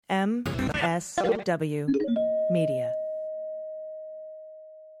MSW Media.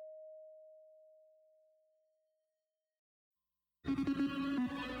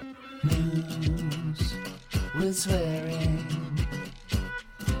 News with swearing.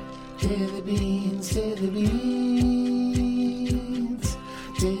 Daily beans, daily beans.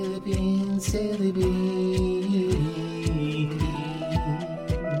 Daily beans, daily beans.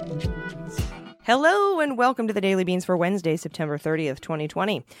 Hello and welcome to the Daily Beans for Wednesday, September 30th,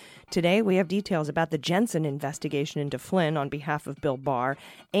 2020. Today we have details about the Jensen investigation into Flynn on behalf of Bill Barr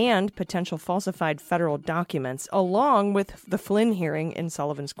and potential falsified federal documents, along with the Flynn hearing in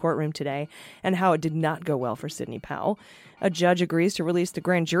Sullivan's courtroom today and how it did not go well for Sidney Powell. A judge agrees to release the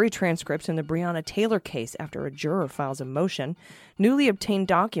grand jury transcripts in the Breonna Taylor case after a juror files a motion. Newly obtained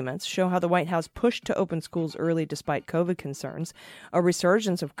documents show how the White House pushed to open schools early despite COVID concerns. A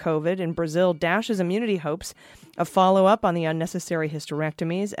resurgence of COVID in Brazil dashes immunity hopes. A follow-up on the unnecessary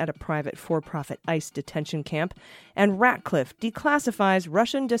hysterectomies at a private for-profit ICE detention camp. And Ratcliffe declassifies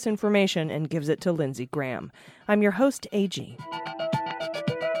Russian disinformation and gives it to Lindsey Graham. I'm your host, AG.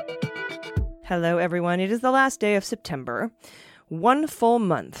 Hello, everyone. It is the last day of September. 1 full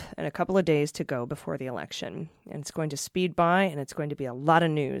month and a couple of days to go before the election. And it's going to speed by, and it's going to be a lot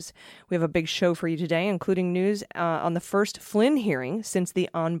of news. We have a big show for you today, including news on the first Flynn hearing since the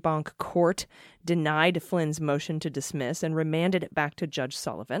en banc court denied Flynn's motion to dismiss and remanded it back to Judge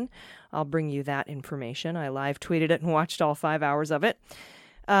Sullivan. I'll bring you that information. I live tweeted it and watched all 5 hours of it.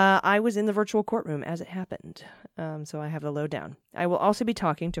 I was in the virtual courtroom as it happened, so I have the lowdown. I will also be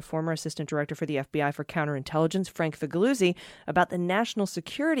talking to former Assistant Director for the FBI for Counterintelligence, Frank Figliuzzi, about the national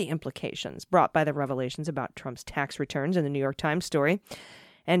security implications brought by the revelations about Trump's tax returns in the New York Times story.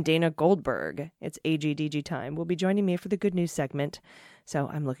 And Dana Goldberg, it's AGDG time, will be joining me for the good news segment, so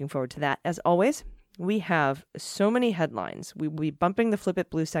I'm looking forward to that. As always, we have so many headlines. We will be bumping the Flip It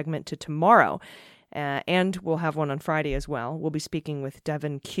Blue segment to tomorrow. And we'll have one on Friday as well. We'll be speaking with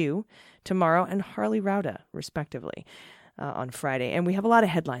Devin Q tomorrow and Harley Rauda, respectively, on Friday. And we have a lot of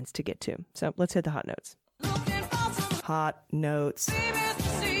headlines to get to. So let's hit the hot notes. Hot notes.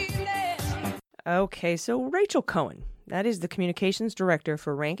 Okay, so Rachel Cohen, that is the communications director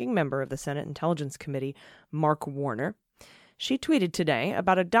for ranking member of the Senate Intelligence Committee, Mark Warner. She tweeted today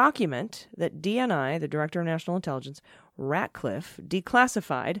about a document that DNI, the Director of National Intelligence, Ratcliffe,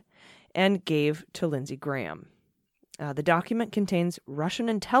 declassified and gave to Lindsey Graham. The document contains Russian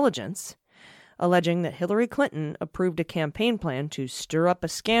intelligence alleging that Hillary Clinton approved a campaign plan to stir up a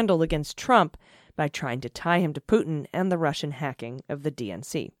scandal against Trump by trying to tie him to Putin and the Russian hacking of the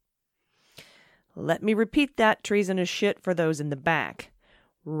DNC. Let me repeat that treasonous shit for those in the back.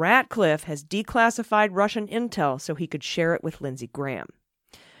 Ratcliffe has declassified Russian intel so he could share it with Lindsey Graham.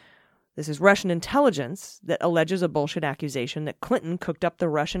 This is Russian intelligence that alleges a bullshit accusation that Clinton cooked up the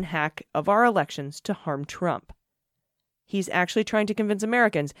Russian hack of our elections to harm Trump. He's actually trying to convince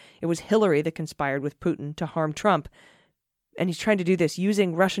Americans it was Hillary that conspired with Putin to harm Trump, and he's trying to do this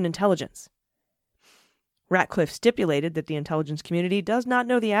using Russian intelligence. Ratcliffe stipulated that the intelligence community does not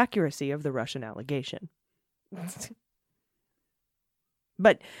know the accuracy of the Russian allegation.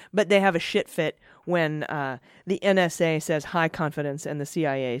 But they have a shit fit when the NSA says high confidence and the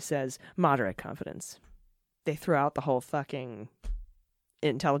CIA says moderate confidence. They throw out the whole fucking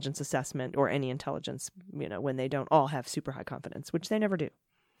intelligence assessment or any intelligence, when they don't all have super high confidence, which they never do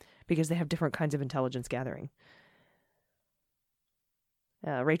because they have different kinds of intelligence gathering.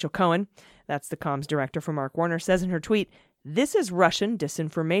 Rachel Cohen, that's the comms director for Mark Warner, says in her tweet, "This is Russian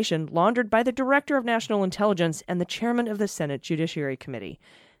disinformation laundered by the Director of National Intelligence and the Chairman of the Senate Judiciary Committee.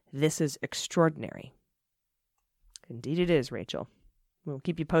 This is extraordinary." Indeed it is, Rachel. We'll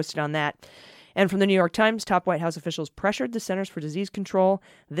keep you posted on that. And from the New York Times, top White House officials pressured the Centers for Disease Control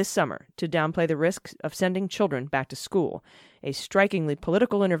this summer to downplay the risks of sending children back to school, a strikingly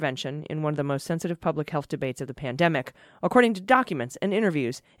political intervention in one of the most sensitive public health debates of the pandemic, according to documents and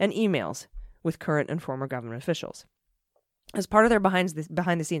interviews and emails with current and former government officials. As part of their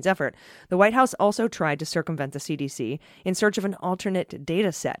behind-the-scenes effort, the White House also tried to circumvent the CDC in search of an alternate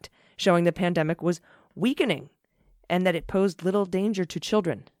data set showing the pandemic was weakening and that it posed little danger to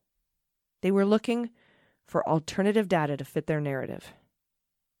children. They were looking for alternative data to fit their narrative.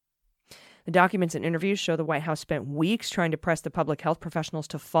 The documents and interviews show the White House spent weeks trying to press the public health professionals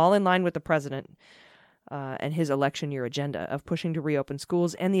to fall in line with the president and his election year agenda of pushing to reopen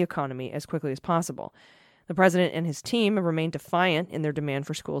schools and the economy as quickly as possible. The president and his team have remained defiant in their demand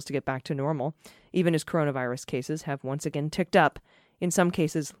for schools to get back to normal, even as coronavirus cases have once again ticked up, in some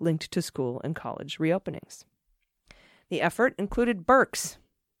cases linked to school and college reopenings. The effort included Birx,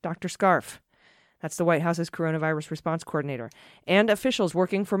 Dr. Scarf, That's the White House's coronavirus response coordinator, and officials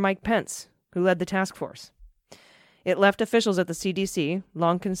working for Mike Pence, who led the task force. It left officials at the CDC,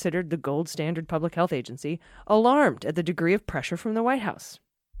 long considered the gold standard public health agency, alarmed at the degree of pressure from the White House.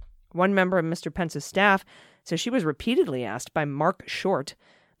 One member of Mr. Pence's staff says she was repeatedly asked by Mark Short,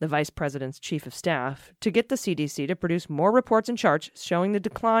 the vice president's chief of staff, to get the CDC to produce more reports and charts showing the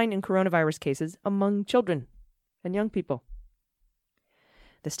decline in coronavirus cases among children and young people.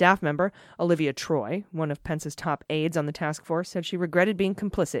 The staff member, Olivia Troy, one of Pence's top aides on the task force, said she regretted being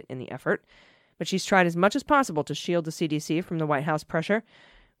complicit in the effort, but she's tried as much as possible to shield the CDC from the White House pressure,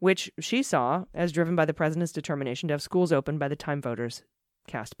 which she saw as driven by the president's determination to have schools open by the time voters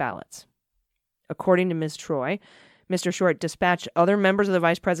cast ballots. According to Ms. Troy, Mr. Short dispatched other members of the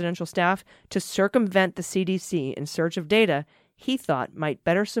vice presidential staff to circumvent the CDC in search of data he thought might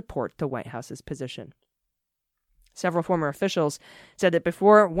better support the White House's position. Several former officials said that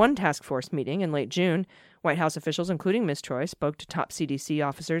before one task force meeting in late June, White House officials, including Ms. Troy, spoke to top CDC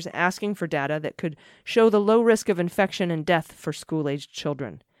officers asking for data that could show the low risk of infection and death for school-aged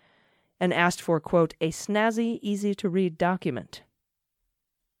children, and asked for, quote, a snazzy, easy-to-read document.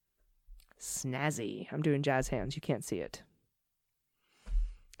 Snazzy. I'm doing jazz hands. You can't see it.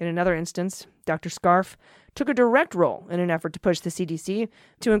 In another instance, Dr. Scarf took a direct role in an effort to push the CDC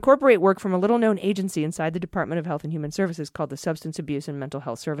to incorporate work from a little-known agency inside the Department of Health and Human Services called the Substance Abuse and Mental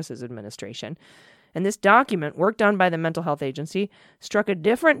Health Services Administration. And this document, work done by the Mental Health Agency, struck a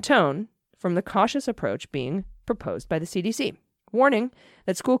different tone from the cautious approach being proposed by the CDC, warning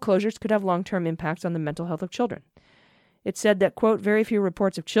that school closures could have long-term impacts on the mental health of children. It said that, quote, very few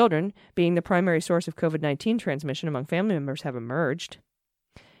reports of children being the primary source of COVID-19 transmission among family members have emerged.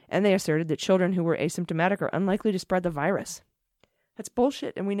 And they asserted that children who were asymptomatic are unlikely to spread the virus. That's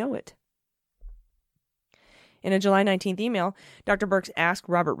bullshit, and we know it. In a July 19th email, Dr. Birx asked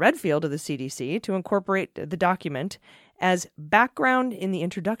Robert Redfield of the CDC to incorporate the document as background in the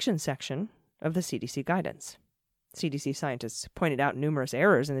introduction section of the CDC guidance. CDC scientists pointed out numerous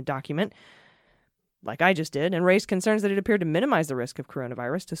errors in the document, like I just did, and raised concerns that it appeared to minimize the risk of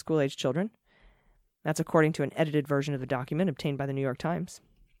coronavirus to school-aged children. That's according to an edited version of the document obtained by the New York Times.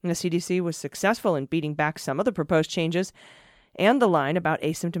 And the CDC was successful in beating back some of the proposed changes, and the line about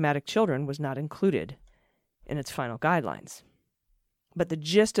asymptomatic children was not included in its final guidelines. But the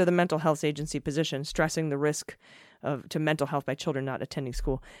gist of the Mental Health Agency position, stressing the risk to mental health by children not attending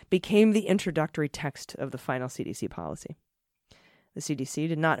school, became the introductory text of the final CDC policy. The CDC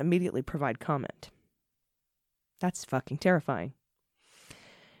did not immediately provide comment. That's fucking terrifying.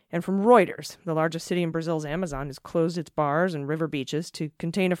 And from Reuters, the largest city in Brazil's Amazon has closed its bars and river beaches to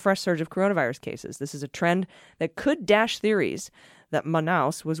contain a fresh surge of coronavirus cases. This is a trend that could dash theories that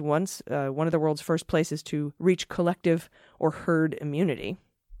Manaus was once one of the world's first places to reach collective or herd immunity.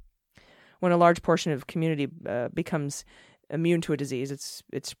 When a large portion of community becomes immune to a disease, its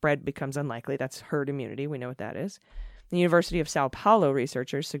spread becomes unlikely. That's herd immunity. We know what that is. The University of Sao Paulo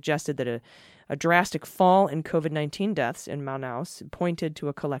researchers suggested that a drastic fall in COVID-19 deaths in Manaus pointed to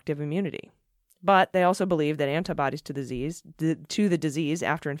a collective immunity. But they also believe that antibodies to the disease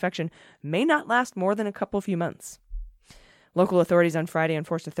after infection may not last more than a few months. Local authorities on Friday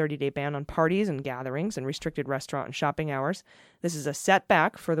enforced a 30-day ban on parties and gatherings and restricted restaurant and shopping hours. This is a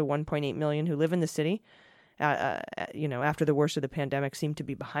setback for the 1.8 million who live in the city. After the worst of the pandemic seemed to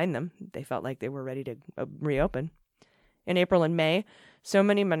be behind them, they felt like they were ready to reopen. In April and May, so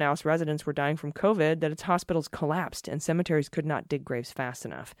many Manaus residents were dying from COVID that its hospitals collapsed and cemeteries could not dig graves fast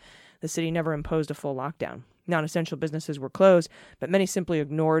enough. The city never imposed a full lockdown. Non-essential businesses were closed, but many simply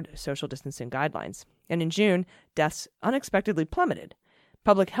ignored social distancing guidelines. And in June, deaths unexpectedly plummeted.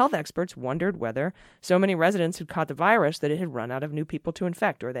 Public health experts wondered whether so many residents had caught the virus that it had run out of new people to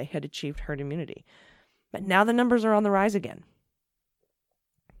infect or they had achieved herd immunity. But now the numbers are on the rise again.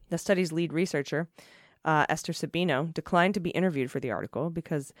 The study's lead researcher, Esther Sabino, declined to be interviewed for the article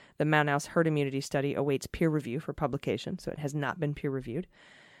because the Manaus herd immunity study awaits peer review for publication, so it has not been peer-reviewed.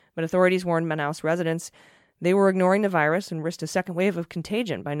 But authorities warned Manaus residents they were ignoring the virus and risked a second wave of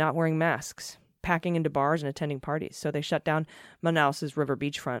contagion by not wearing masks, packing into bars, and attending parties. So they shut down Manaus's river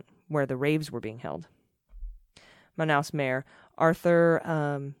beachfront, where the raves were being held. Manaus Mayor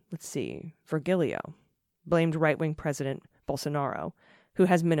Arthur, Virgilio, blamed right-wing President Bolsonaro, who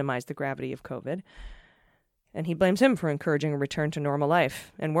has minimized the gravity of COVID. And he blames him for encouraging a return to normal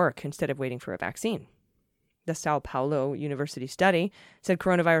life and work instead of waiting for a vaccine. The Sao Paulo University study said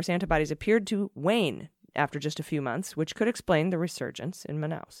coronavirus antibodies appeared to wane after just a few months, which could explain the resurgence in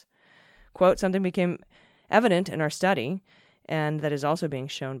Manaus. Quote, something became evident in our study, and that is also being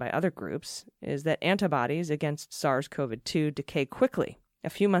shown by other groups, is that antibodies against SARS-CoV-2 decay quickly, a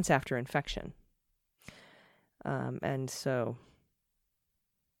few months after infection. And so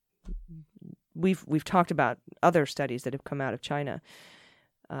we've talked about other studies that have come out of China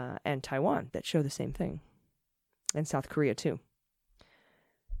and Taiwan that show the same thing, and South Korea too.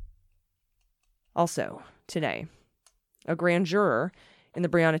 Also, today, a grand juror in the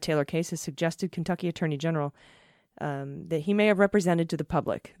Breonna Taylor case has suggested Kentucky Attorney General that he may have represented to the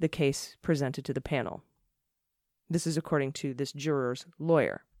public the case presented to the panel. This is according to this juror's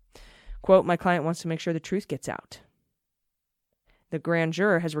lawyer. Quote, "My client wants to make sure the truth gets out." The grand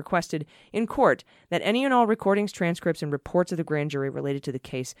juror has requested in court that any and all recordings, transcripts, and reports of the grand jury related to the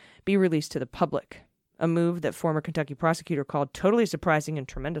case be released to the public, a move that former Kentucky prosecutor called totally surprising and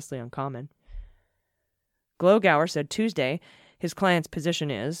tremendously uncommon. Glogauer said Tuesday his client's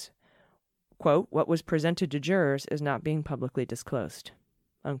position is, quote, "What was presented to jurors is not being publicly disclosed,"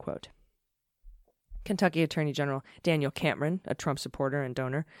 unquote. Kentucky Attorney General Daniel Cameron, a Trump supporter and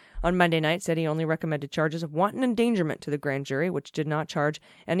donor, on Monday night said he only recommended charges of wanton endangerment to the grand jury, which did not charge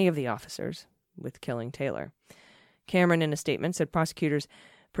any of the officers with killing Taylor. Cameron, in a statement, said prosecutors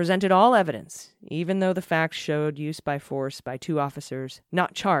presented all evidence, even though the facts showed use by force by two officers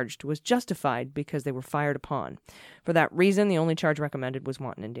not charged was justified because they were fired upon. For that reason, the only charge recommended was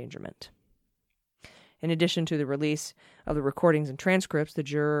wanton endangerment. In addition to the release of the recordings and transcripts, the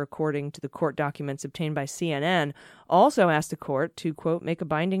juror, according to the court documents obtained by CNN, also asked the court to, quote, "make a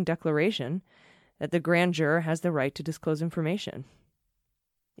binding declaration that the grand juror has the right to disclose information."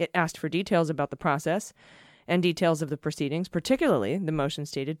 It asked for details about the process and details of the proceedings, particularly the motion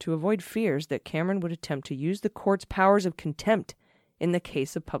stated to avoid fears that Cameron would attempt to use the court's powers of contempt in the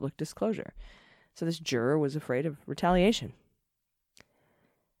case of public disclosure. So this juror was afraid of retaliation.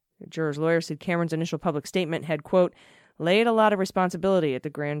 The juror's lawyer said Cameron's initial public statement had, quote, "laid a lot of responsibility at the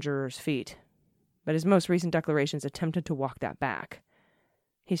grand juror's feet," but his most recent declarations attempted to walk that back.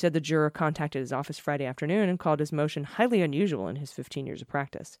 He said the juror contacted his office Friday afternoon and called his motion highly unusual in his 15 years of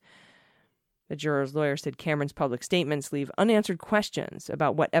practice. The juror's lawyer said Cameron's public statements leave unanswered questions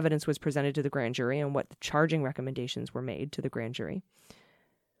about what evidence was presented to the grand jury and what the charging recommendations were made to the grand jury.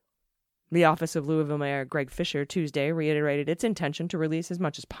 The office of Louisville Mayor Greg Fisher Tuesday reiterated its intention to release as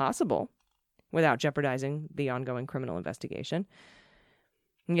much as possible without jeopardizing the ongoing criminal investigation.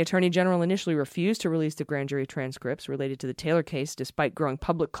 The Attorney General initially refused to release the grand jury transcripts related to the Taylor case despite growing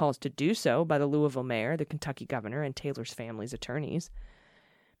public calls to do so by the Louisville mayor, the Kentucky governor, and Taylor's family's attorneys.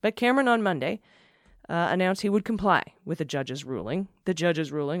 But Cameron on Monday announced he would comply with the judge's ruling. The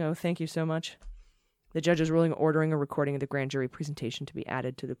judge's ruling, oh, thank you so much. The judge's ruling ordering a recording of the grand jury presentation to be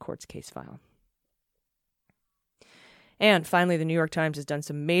added to the court's case file. And finally, the New York Times has done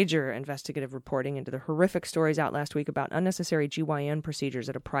some major investigative reporting into the horrific stories out last week about unnecessary GYN procedures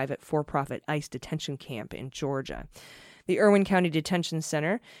at a private for-profit ICE detention camp in Georgia. The Irwin County Detention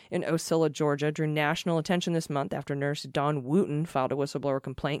Center in Ocilla, Georgia, drew national attention this month after nurse Dawn Wooten filed a whistleblower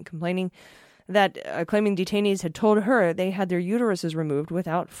complaint claiming detainees had told her they had their uteruses removed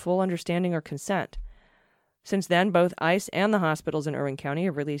without full understanding or consent. Since then, both ICE and the hospitals in Irwin County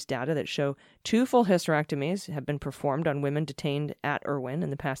have released data that show 2 full hysterectomies have been performed on women detained at Irwin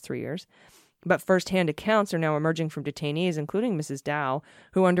in the past 3 years. But first-hand accounts are now emerging from detainees, including Mrs. Dow,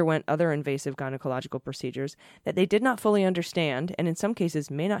 who underwent other invasive gynecological procedures that they did not fully understand and in some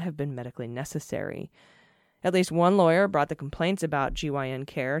cases may not have been medically necessary. At least one lawyer brought the complaints about GYN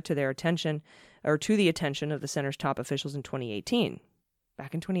care to the attention of the center's top officials in 2018.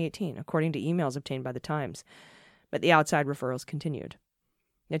 Back in 2018, according to emails obtained by the Times. But the outside referrals continued.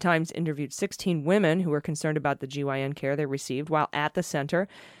 The Times interviewed 16 women who were concerned about the GYN care they received while at the center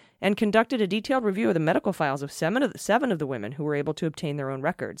and conducted a detailed review of the medical files of seven of the women who were able to obtain their own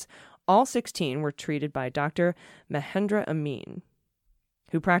records. All 16 were treated by Dr. Mahendra Amin,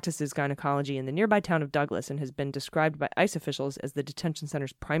 who practices gynecology in the nearby town of Douglas and has been described by ICE officials as the detention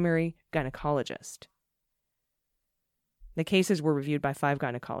center's primary gynecologist. The cases were reviewed by 5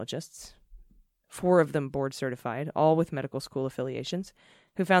 gynecologists, 4 of them board certified, all with medical school affiliations,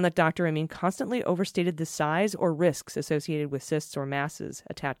 who found that Dr. Amin constantly overstated the size or risks associated with cysts or masses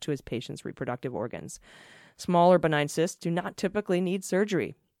attached to his patients' reproductive organs. Small or benign cysts do not typically need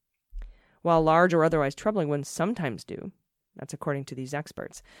surgery, while large or otherwise troubling ones sometimes do. That's according to these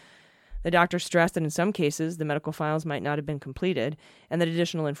experts. The doctor stressed that in some cases the medical files might not have been completed and that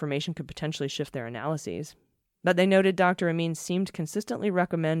additional information could potentially shift their analyses. But they noted Dr. Amin seemed to consistently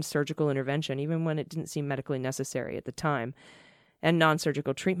recommend surgical intervention even when it didn't seem medically necessary at the time, and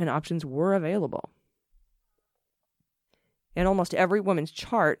non-surgical treatment options were available. In almost every woman's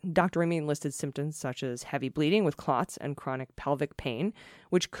chart, Dr. Amin listed symptoms such as heavy bleeding with clots and chronic pelvic pain,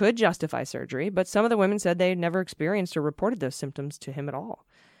 which could justify surgery, but some of the women said they had never experienced or reported those symptoms to him at all.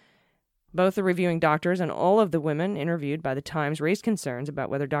 Both the reviewing doctors and all of the women interviewed by the Times raised concerns about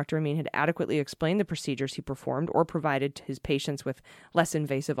whether Dr. Amin had adequately explained the procedures he performed or provided his patients with less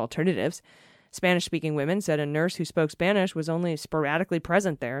invasive alternatives. Spanish-speaking women said a nurse who spoke Spanish was only sporadically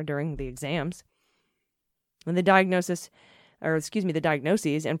present there during the exams. And the diagnoses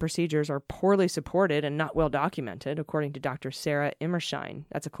and procedures are poorly supported and not well documented, according to Dr. Sarah Immerschein.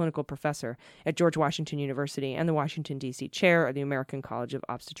 That's a clinical professor at George Washington University and the Washington, D.C. chair of the American College of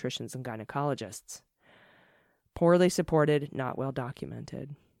Obstetricians and Gynecologists. Poorly supported, not well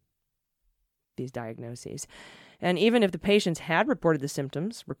documented, these diagnoses. And even if the patients had reported the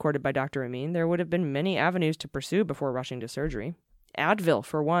symptoms recorded by Dr. Amin, there would have been many avenues to pursue before rushing to surgery. Advil,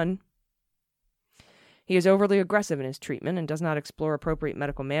 for one. He is overly aggressive in his treatment and does not explore appropriate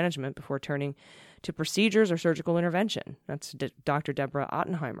medical management before turning to procedures or surgical intervention. That's Dr. Deborah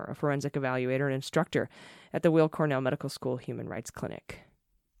Ottenheimer, a forensic evaluator and instructor at the Weill Cornell Medical School Human Rights Clinic.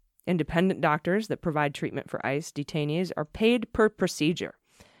 Independent doctors that provide treatment for ICE detainees are paid per procedure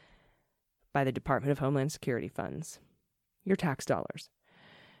by the Department of Homeland Security funds, your tax dollars.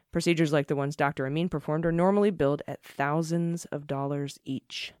 Procedures like the ones Dr. Amin performed are normally billed at thousands of dollars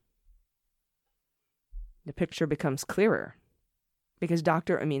each. The picture becomes clearer because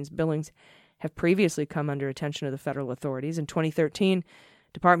Dr. Amin's billings have previously come under attention of the federal authorities. In 2013,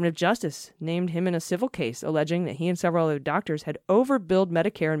 Department of Justice named him in a civil case alleging that he and several other doctors had overbilled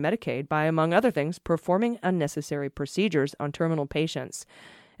Medicare and Medicaid by, among other things, performing unnecessary procedures on terminal patients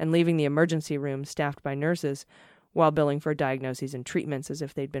and leaving the emergency room staffed by nurses while billing for diagnoses and treatments as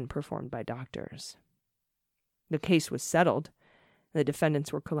if they'd been performed by doctors. The case was settled. The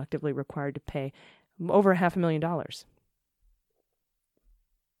defendants were collectively required to pay over $500,000.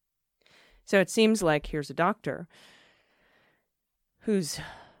 So it seems like here's a doctor who's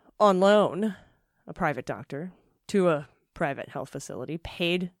on loan, a private doctor, to a private health facility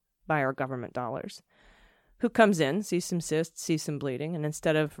paid by our government dollars, who comes in, sees some cysts, sees some bleeding, and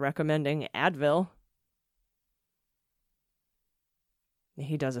instead of recommending Advil,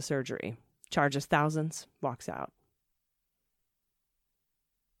 he does a surgery, charges thousands, walks out.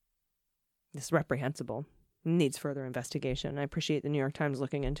 This is reprehensible. Needs further investigation. I appreciate the New York Times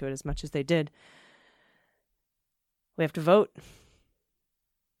looking into it as much as they did. We have to vote.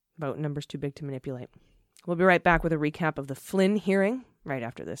 Vote number's too big to manipulate. We'll be right back with a recap of the Flynn hearing right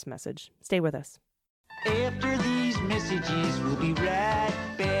after this message. Stay with us. After these messages, we'll be right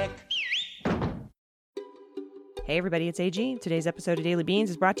back. Hey everybody, it's AG. Today's episode of Daily Beans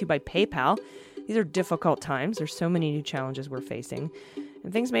is brought to you by PayPal. These are difficult times. There's so many new challenges we're facing.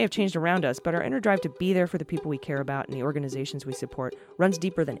 And things may have changed around us, but our inner drive to be there for the people we care about and the organizations we support runs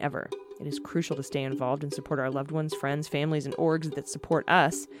deeper than ever. It is crucial to stay involved and support our loved ones, friends, families, and orgs that support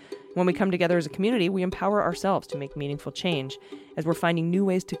us. When we come together as a community, we empower ourselves to make meaningful change as we're finding new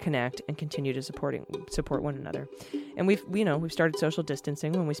ways to connect and continue to support one another. And we've started social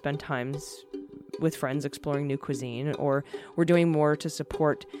distancing when we spend times with friends exploring new cuisine, or we're doing more to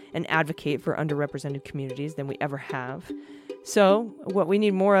support and advocate for underrepresented communities than we ever have. So what we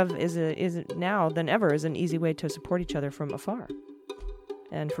need more of is now than ever is an easy way to support each other from afar.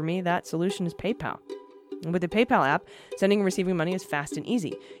 And for me, that solution is PayPal. And with the PayPal app, sending and receiving money is fast and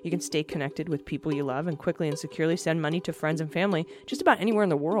easy. You can stay connected with people you love and quickly and securely send money to friends and family just about anywhere in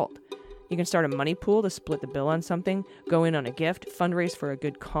the world. You can start a money pool to split the bill on something, go in on a gift, fundraise for a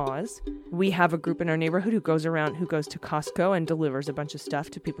good cause. We have a group in our neighborhood who goes to Costco and delivers a bunch of stuff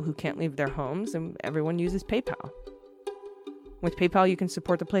to people who can't leave their homes, and everyone uses PayPal. With PayPal, you can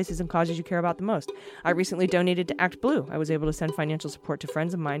support the places and causes you care about the most. I recently donated to Act Blue. I was able to send financial support to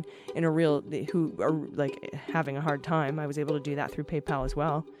friends of mine who are having a hard time. I was able to do that through PayPal as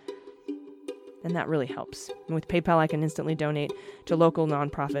well. And that really helps. And with PayPal, I can instantly donate to local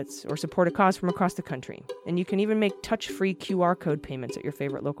nonprofits or support a cause from across the country. And you can even make touch-free QR code payments at your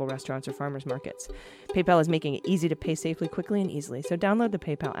favorite local restaurants or farmers markets. PayPal is making it easy to pay safely, quickly, and easily. So download the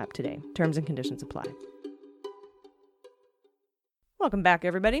PayPal app today. Terms and conditions apply. Welcome back,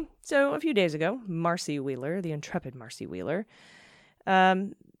 everybody. So a few days ago, Marcy Wheeler, the intrepid Marcy Wheeler,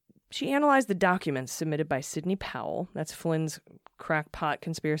 she analyzed the documents submitted by Sidney Powell. That's Flynn's crackpot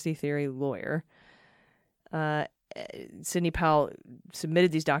conspiracy theory lawyer. Sidney Powell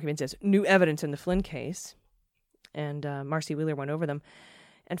submitted these documents as new evidence in the Flynn case, and Marcy Wheeler went over them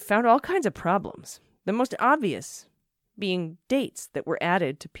and found all kinds of problems. The most obvious being dates that were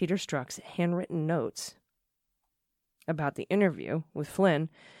added to Peter Strzok's handwritten notes about the interview with Flynn,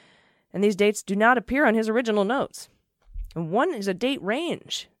 and these dates do not appear on his original notes. And one is a date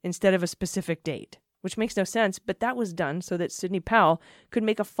range instead of a specific date, which makes no sense, but that was done so that Sidney Powell could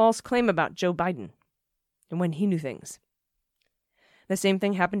make a false claim about Joe Biden and when he knew things. The same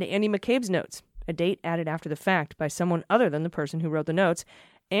thing happened to Andy McCabe's notes, a date added after the fact by someone other than the person who wrote the notes,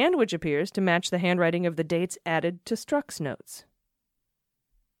 and which appears to match the handwriting of the dates added to Strzok's notes.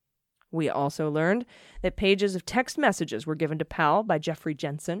 We also learned that pages of text messages were given to Powell by Jeffrey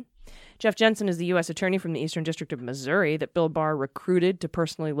Jensen. Jeff Jensen is the U.S. attorney from the Eastern District of Missouri that Bill Barr recruited to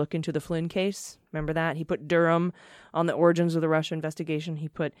personally look into the Flynn case. Remember that? He put Durham on the origins of the Russia investigation. He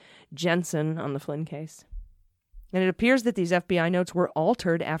put Jensen on the Flynn case. And it appears that these FBI notes were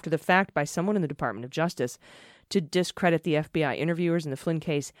altered after the fact by someone in the Department of Justice to discredit the FBI interviewers in the Flynn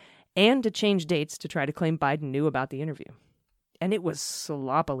case and to change dates to try to claim Biden knew about the interview. And it was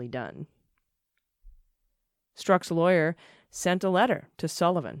sloppily done. Strzok's lawyer sent a letter to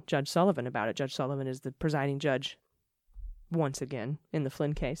Sullivan, Judge Sullivan, about it. Judge Sullivan is the presiding judge, once again, in the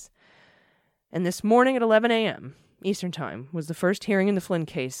Flynn case. And this morning at 11 a.m. Eastern Time was the first hearing in the Flynn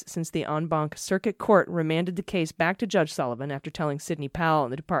case since the en banc Circuit Court remanded the case back to Judge Sullivan after telling Sidney Powell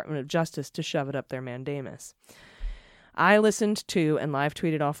and the Department of Justice to shove it up their mandamus. I listened to and live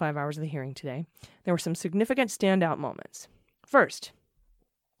tweeted all 5 hours of the hearing today. There were some significant standout moments. First,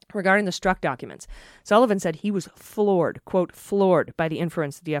 regarding the Strzok documents, Sullivan said he was floored, quote, floored by the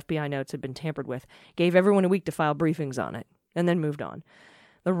inference that the FBI notes had been tampered with, gave everyone a week to file briefings on it, and then moved on.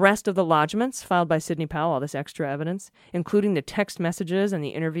 The rest of the lodgements filed by Sidney Powell, all this extra evidence, including the text messages and the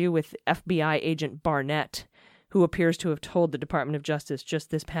interview with FBI agent Barnett, who appears to have told the Department of Justice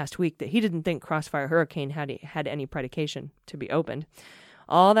just this past week that he didn't think Crossfire Hurricane had any predication to be opened.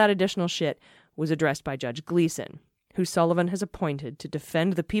 All that additional shit was addressed by Judge Gleason, who Sullivan has appointed to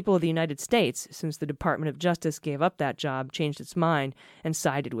defend the people of the United States since the Department of Justice gave up that job, changed its mind, and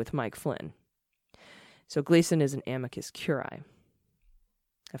sided with Mike Flynn. So Gleason is an amicus curiae,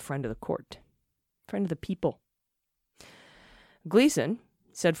 a friend of the court, friend of the people. Gleason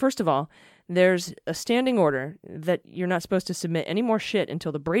said, first of all, there's a standing order that you're not supposed to submit any more shit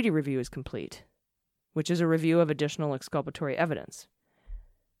until the Brady review is complete, which is a review of additional exculpatory evidence.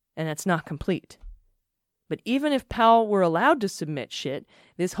 And that's not complete. But even if Powell were allowed to submit shit,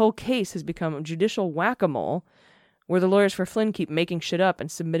 this whole case has become a judicial whack-a-mole where the lawyers for Flynn keep making shit up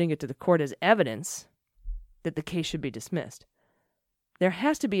and submitting it to the court as evidence that the case should be dismissed. There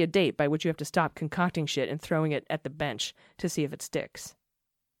has to be a date by which you have to stop concocting shit and throwing it at the bench to see if it sticks.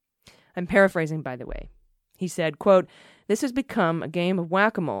 I'm paraphrasing, by the way. He said, quote, "This has become a game of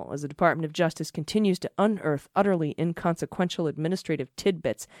whack-a-mole as the Department of Justice continues to unearth utterly inconsequential administrative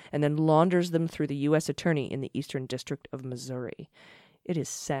tidbits and then launders them through the U.S. Attorney in the Eastern District of Missouri. It is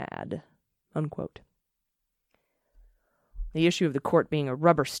sad," unquote. The issue of the court being a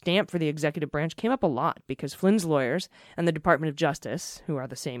rubber stamp for the executive branch came up a lot because Flynn's lawyers and the Department of Justice, who are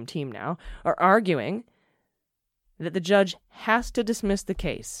the same team now, are arguing that the judge has to dismiss the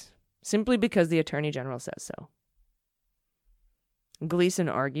case simply because the Attorney General says so. Gleason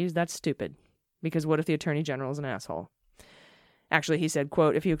argues that's stupid, because what if the Attorney General is an asshole? Actually, he said,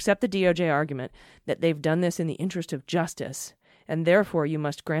 quote, "If you accept the DOJ argument that they've done this in the interest of justice, and therefore you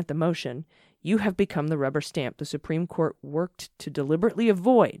must grant the motion, you have become the rubber stamp the Supreme Court worked to deliberately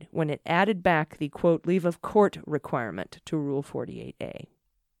avoid when it added back the, quote, leave of court requirement to Rule 48A.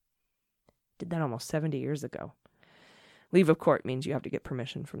 Did that almost 70 years ago. Leave of court means you have to get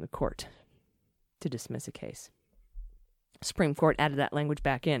permission from the court to dismiss a case. Supreme Court added that language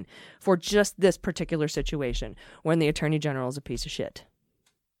back in for just this particular situation when the Attorney General is a piece of shit,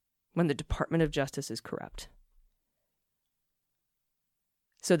 when the Department of Justice is corrupt,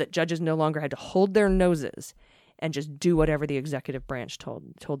 so that judges no longer had to hold their noses and just do whatever the executive branch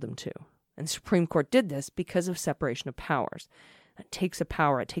told them to. And the Supreme Court did this because of separation of powers. It takes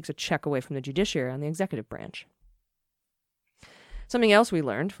a check away from the judiciary on the executive branch. Something else we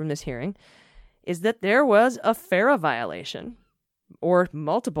learned from this hearing is that there was a FARA violation, or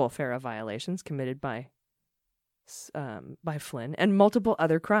multiple FARA violations committed by Flynn, and multiple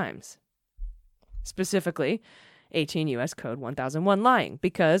other crimes. Specifically, 18 U.S. Code 1001 lying,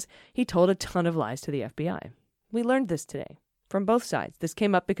 because he told a ton of lies to the FBI. We learned this today from both sides. This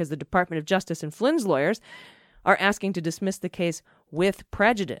came up because the Department of Justice and Flynn's lawyers are asking to dismiss the case with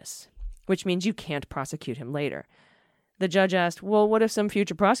prejudice, which means you can't prosecute him later. The judge asked, well, what if some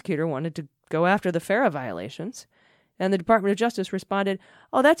future prosecutor wanted to go after the FARA violations? And the Department of Justice responded,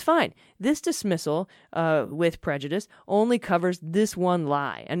 oh, that's fine. This dismissal with prejudice only covers this one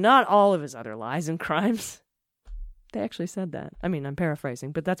lie and not all of his other lies and crimes. They actually said that. I mean, I'm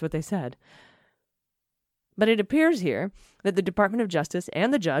paraphrasing, but that's what they said. But it appears here that the Department of Justice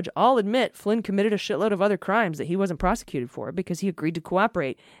and the judge all admit Flynn committed a shitload of other crimes that he wasn't prosecuted for because he agreed to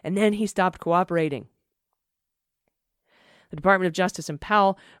cooperate, and then he stopped cooperating. The Department of Justice and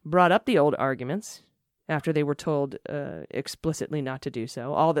Powell brought up the old arguments after they were told explicitly not to do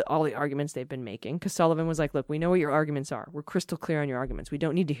so. All the arguments they've been making, because Sullivan was like, look, we know what your arguments are. We're crystal clear on your arguments. We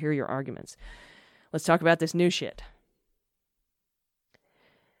don't need to hear your arguments. Let's talk about this new shit.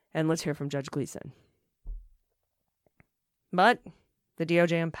 And let's hear from Judge Gleason. But the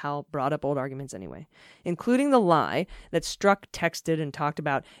DOJ and Powell brought up old arguments anyway, including the lie that Strzok texted and talked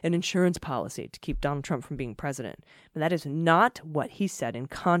about an insurance policy to keep Donald Trump from being president. But that is not what he said in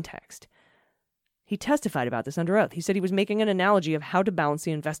context. He testified about this under oath. He said he was making an analogy of how to balance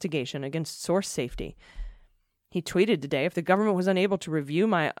the investigation against source safety. He tweeted today, if the government was unable to review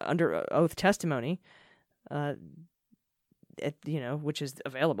my under oath testimony, which is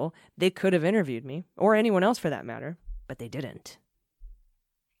available, they could have interviewed me, or anyone else for that matter, but they didn't.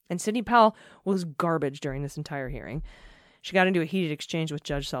 And Sidney Powell was garbage during this entire hearing. She got into a heated exchange with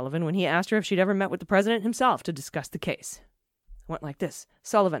Judge Sullivan when he asked her if she'd ever met with the president himself to discuss the case. It went like this.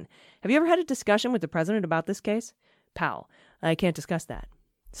 Sullivan, have you ever had a discussion with the president about this case? Powell, I can't discuss that.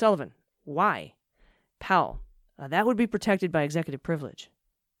 Sullivan, why? Powell, that would be protected by executive privilege.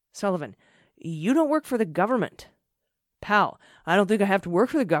 Sullivan, you don't work for the government. Powell, I don't think I have to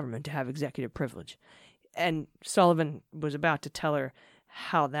work for the government to have executive privilege. And Sullivan was about to tell her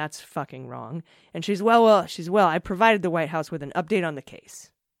how that's fucking wrong. And she's, well, I provided the White House with an update on the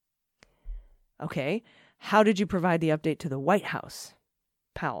case. Okay, how did you provide the update to the White House?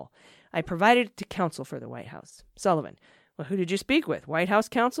 Powell, I provided it to counsel for the White House. Sullivan, well, who did you speak with? White House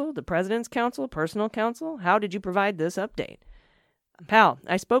counsel, the president's counsel, personal counsel? How did you provide this update? Powell,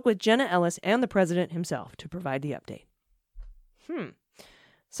 I spoke with Jenna Ellis and the president himself to provide the update.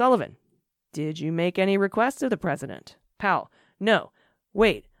 Sullivan, did you make any requests of the president? Powell, no.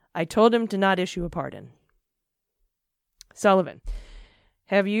 Wait, I told him to not issue a pardon. Sullivan,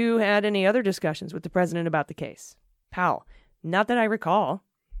 have you had any other discussions with the president about the case? Powell, not that I recall.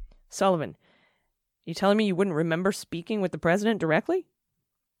 Sullivan, you telling me you wouldn't remember speaking with the president directly?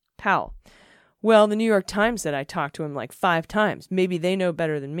 Powell, well, the New York Times said I talked to him like 5 times. Maybe they know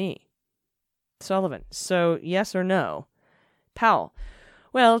better than me. Sullivan, so yes or no? Powell,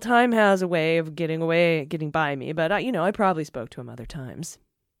 well, time has a way of getting by me, but I probably spoke to him other times.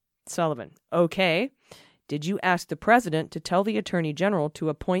 Sullivan, okay. Did you ask the president to tell the attorney general to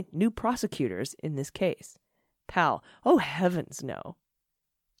appoint new prosecutors in this case? Powell, oh heavens, no.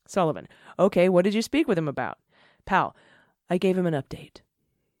 Sullivan, okay, what did you speak with him about? Powell, I gave him an update.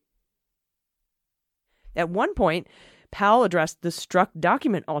 At one point, Powell addressed the Strzok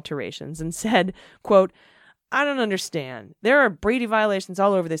document alterations and said, quote, I don't understand. There are Brady violations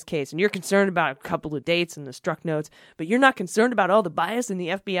all over this case, and you're concerned about a couple of dates in the Strzok notes, but you're not concerned about all the bias in the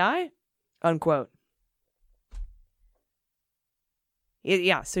FBI? Unquote.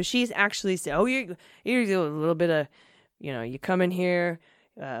 Yeah, so she's actually said, oh, you're a little bit of, you come in here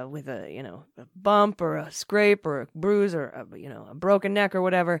with a bump or a scrape or a bruise or a broken neck or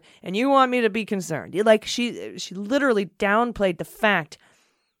whatever, and you want me to be concerned. Like she literally downplayed the fact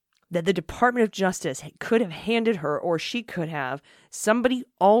that the Department of Justice could have handed her, or she could have, somebody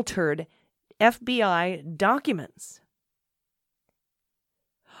altered FBI documents.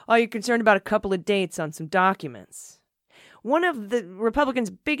 Oh, you're concerned about a couple of dates on some documents. One of the Republicans'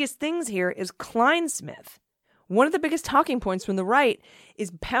 biggest things here is Kleinsmith. One of the biggest talking points from the right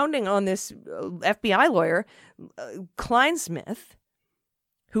is pounding on this FBI lawyer, Kleinsmith,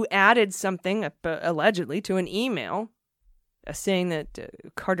 who added something, allegedly, to an email saying that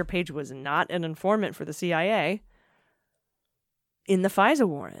Carter Page was not an informant for the CIA in the FISA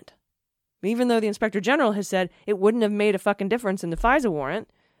warrant. Even though the Inspector General has said it wouldn't have made a fucking difference in the FISA warrant,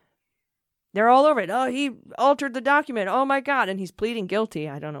 they're all over it. Oh, he altered the document. Oh, my God. And he's pleading guilty.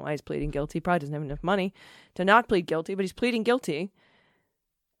 I don't know why he's pleading guilty. He probably doesn't have enough money to not plead guilty, but he's pleading guilty.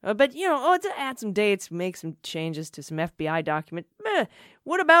 But, to add some dates, make some changes to some FBI document.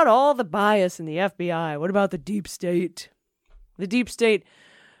 What about all the bias in the FBI? What about the deep state? The deep state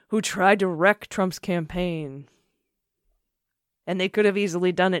who tried to wreck Trump's campaign. And they could have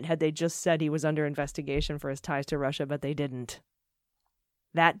easily done it had they just said he was under investigation for his ties to Russia, but they didn't.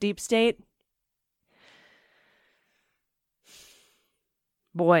 That deep state?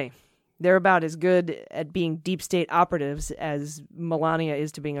 Boy, they're about as good at being deep state operatives as Melania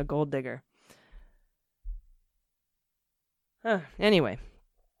is to being a gold digger. Anyway,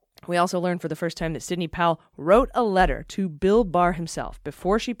 we also learned for the first time that Sidney Powell wrote a letter to Bill Barr himself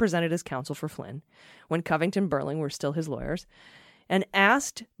before she presented as counsel for Flynn, when Covington and Burling were still his lawyers, and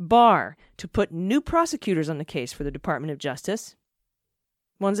asked Barr to put new prosecutors on the case for the Department of Justice,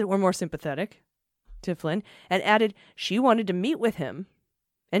 ones that were more sympathetic to Flynn, and added she wanted to meet with him,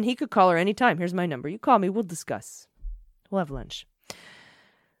 and he could call her anytime. Here's my number. You call me. We'll discuss. We'll have lunch.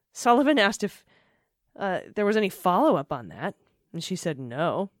 Sullivan asked if there was any follow-up on that. And she said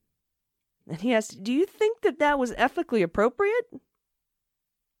no. And he asked, do you think that that was ethically appropriate?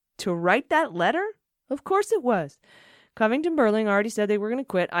 To write that letter? Of course it was. Covington Burling already said they were going to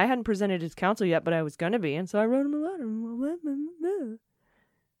quit. I hadn't presented his counsel yet, but I was going to be, and so I wrote him a letter.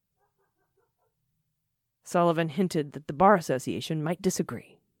 Sullivan hinted that the Bar Association might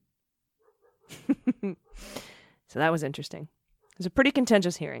disagree. So that was interesting. It was a pretty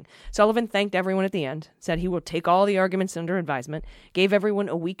contentious hearing. Sullivan thanked everyone at the end, said he will take all the arguments under advisement, gave everyone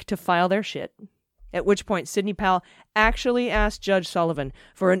a week to file their shit, at which point Sidney Powell actually asked Judge Sullivan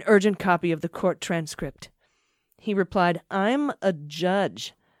for an urgent copy of the court transcript. He replied, I'm a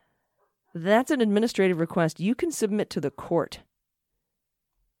judge. That's an administrative request you can submit to the court.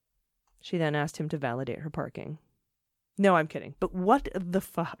 She then asked him to validate her parking. No, I'm kidding. But what the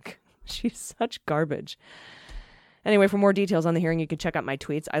fuck? She's such garbage. Anyway, for more details on the hearing, you can check out my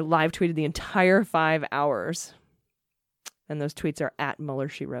tweets. I live tweeted the entire 5 hours. And those tweets are at Mueller,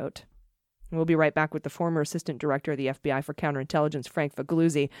 she wrote. And we'll be right back with the former assistant director of the FBI for counterintelligence, Frank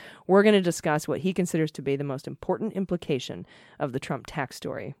Figliuzzi. We're going to discuss what he considers to be the most important implication of the Trump tax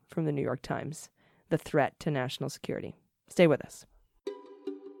story from the New York Times, the threat to national security. Stay with us.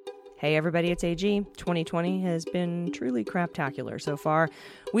 Hey everybody, it's AG. 2020 has been truly craptacular so far.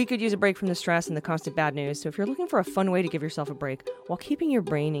 We could use a break from the stress and the constant bad news, so if you're looking for a fun way to give yourself a break while keeping your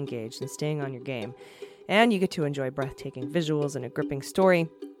brain engaged and staying on your game, and you get to enjoy breathtaking visuals and a gripping story,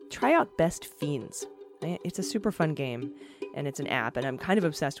 try out Best Fiends. It's a super fun game, and it's an app, and I'm kind of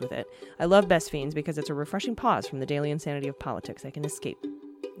obsessed with it. I love Best Fiends because it's a refreshing pause from the daily insanity of politics. I can escape,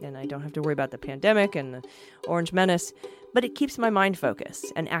 and I don't have to worry about the pandemic and the Orange Menace, but it keeps my mind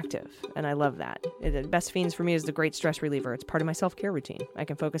focused and active, and I love that. Best Fiends for me is the great stress reliever. It's part of my self-care routine. I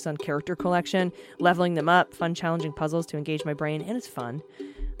can focus on character collection, leveling them up, fun challenging puzzles to engage my brain, and it's fun.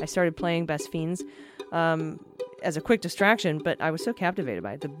 I started playing Best Fiends as a quick distraction, but I was so captivated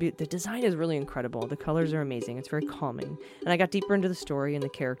by it. The design is really incredible. The colors are amazing. It's very calming. And I got deeper into the story and the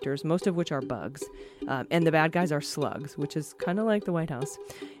characters, most of which are bugs. And the bad guys are slugs, which is kind of like the White House.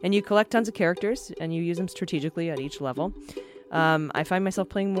 And you collect tons of characters, and you use them strategically at each level. I find myself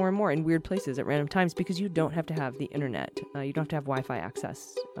playing more and more in weird places at random times because you don't have to have the internet. You don't have to have Wi-Fi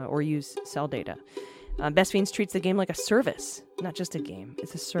access or use cell data. Best Fiends treats the game like a service, not just a game.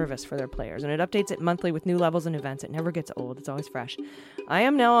 It's a service for their players, and it updates it monthly with new levels and events. It never gets old. It's always fresh. I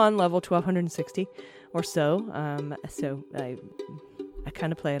am now on level 1260 or so, so I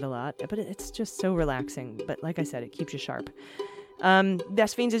kind of play it a lot, but it's just so relaxing. But like I said, it keeps you sharp.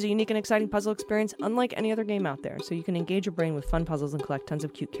 Best Fiends is a unique and exciting puzzle experience unlike any other game out there, so you can engage your brain with fun puzzles and collect tons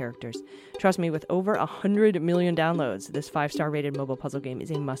of cute characters. Trust me, with over 100 million downloads, this 5-star rated mobile puzzle game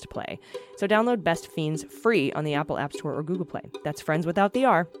is a must-play. So download Best Fiends free on the Apple App Store or Google Play. That's friends without the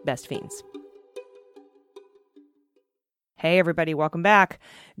R, Best Fiends. Hey everybody, welcome back.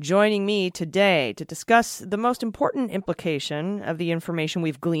 Joining me today to discuss the most important implication of the information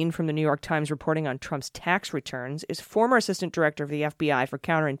we've gleaned from the New York Times reporting on Trump's tax returns is former Assistant Director of the FBI for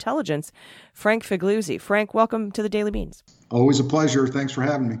Counterintelligence, Frank Figliuzzi. Frank, welcome to the Daily Beans. Always a pleasure. Thanks for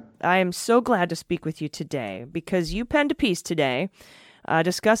having me. I am so glad to speak with you today because you penned a piece today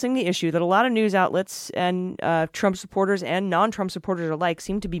discussing the issue that a lot of news outlets and Trump supporters and non-Trump supporters alike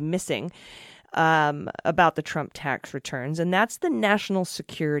seem to be missing about the Trump tax returns, and that's the national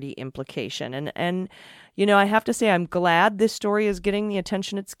security implication. And you know, I have to say I'm glad this story is getting the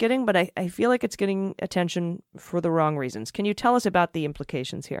attention it's getting, but I feel like it's getting attention for the wrong reasons. Can you tell us about the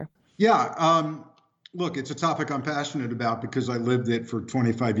implications here? Yeah, look, it's a topic I'm passionate about because I lived it for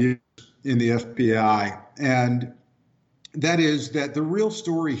 25 years in the FBI, and that is that the real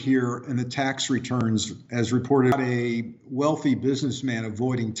story here in the tax returns, as reported, not a wealthy businessman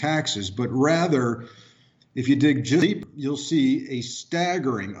avoiding taxes, but rather, if you dig just deep, you'll see a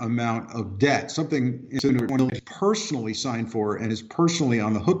staggering amount of debt, something is personally signed for and is personally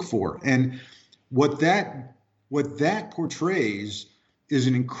on the hook for. And what that portrays is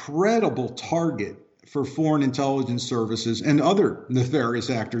an incredible target for foreign intelligence services and other nefarious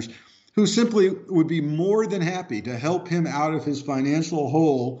actors who simply would be more than happy to help him out of his financial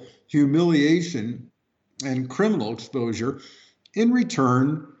hole, humiliation, and criminal exposure in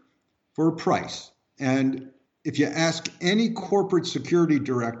return for a price. And if you ask any corporate security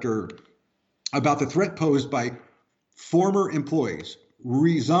director about the threat posed by former employees,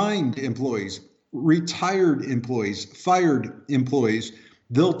 resigned employees, retired employees, fired employees,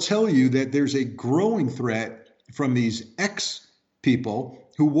 they'll tell you that there's a growing threat from these ex-people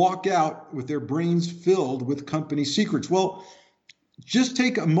who walk out with their brains filled with company secrets. Well, just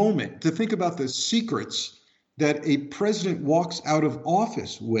take a moment to think about the secrets that a president walks out of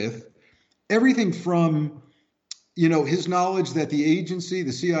office with everything from, his knowledge that the agency,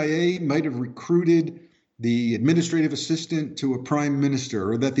 the CIA, might have recruited the administrative assistant to a prime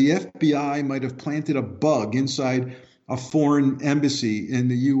minister, or that the FBI might have planted a bug inside a foreign embassy in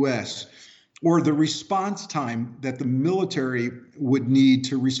the U.S., or the response time that the military would need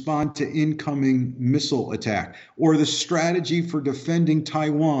to respond to incoming missile attack, or the strategy for defending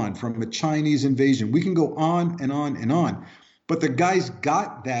Taiwan from a Chinese invasion. We can go on and on and on. But the guy's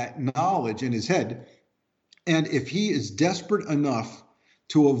got that knowledge in his head. And if he is desperate enough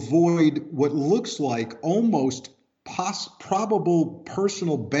to avoid what looks like almost probable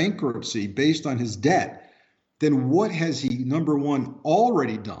personal bankruptcy based on his debt, then what has he, number one,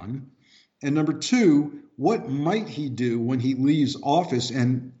 already done? And number two, what might he do when he leaves office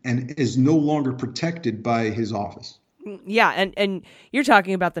and is no longer protected by his office? Yeah, and you're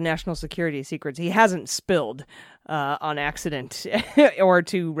talking about the national security secrets he hasn't spilled on accident or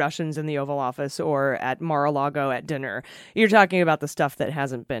to Russians in the Oval Office or at Mar-a-Lago at dinner. You're talking about the stuff that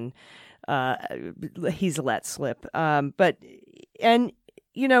hasn't been, he's let slip. We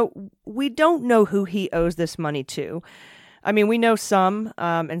don't know who he owes this money to. I mean, we know some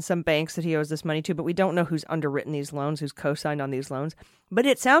and some banks that he owes this money to, but we don't know who's underwritten these loans, who's co-signed on these loans. But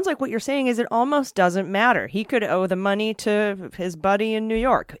it sounds like what you're saying is it almost doesn't matter. He could owe the money to his buddy in New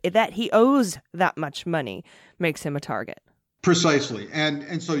York. That he owes that much money makes him a target. Precisely.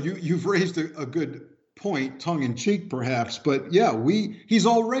 And so you've raised a good point, tongue in cheek perhaps, but yeah, he's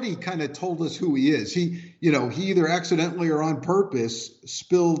already kind of told us who he is. He either accidentally or on purpose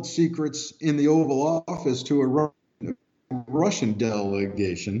spilled secrets in the Oval Office to a Russian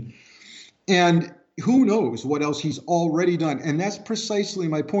delegation, and who knows what else he's already done. And that's precisely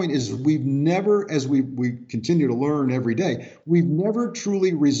my point, is we've never, as we continue to learn every day, we've never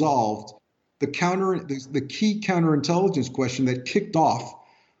truly resolved the key counterintelligence question that kicked off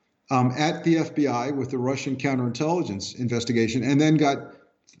at the FBI with the Russian counterintelligence investigation, and then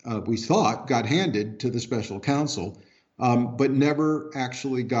we thought got handed to the special counsel, but never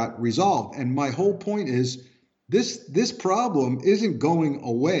actually got resolved. And my whole point is, This problem isn't going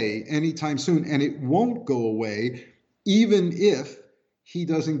away anytime soon, and it won't go away even if he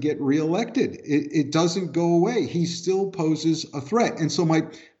doesn't get reelected. It doesn't go away. He still poses a threat. And so my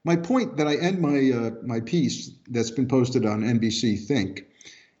point that I end my piece that's been posted on NBC Think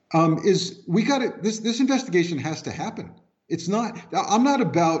is this investigation has to happen. It's not. I'm not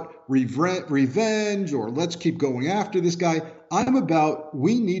about revenge or let's keep going after this guy. I'm about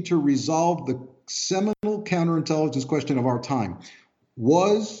we need to resolve the seminal counterintelligence question of our time.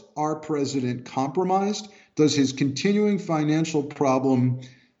 Was our president compromised? Does his continuing financial problem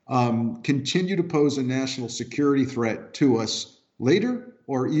continue to pose a national security threat to us later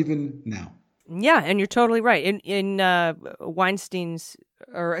or even now? Yeah, and you're totally right. In Weissman's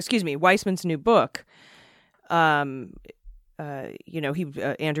new book,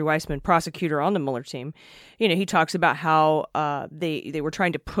 Andrew Weissman, prosecutor on the Mueller team, he talks about how they were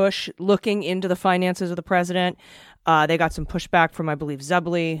trying to push looking into the finances of the president. They got some pushback from, I believe,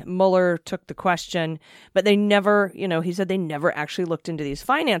 Zebly. Mueller took the question, but they never, he said they never actually looked into these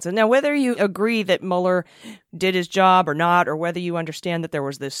finances. Now, whether you agree that Mueller did his job or not, or whether you understand that there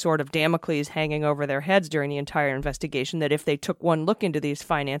was this sort of Damocles hanging over their heads during the entire investigation, that if they took one look into these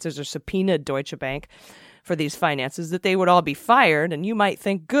finances or subpoenaed Deutsche Bank for these finances, that they would all be fired. And you might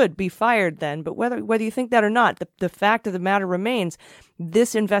think, good, be fired then. But whether you think that or not, the fact of the matter remains,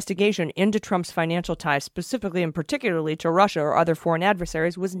 this investigation into Trump's financial ties, specifically and particularly to Russia or other foreign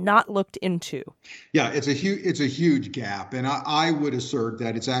adversaries, was not looked into. Yeah, it's a huge gap. And I would assert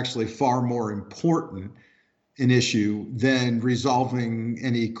that it's actually far more important an issue than resolving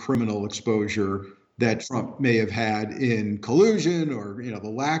any criminal exposure that Trump may have had in collusion, or the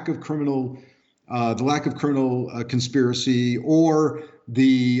lack of criminal conspiracy, or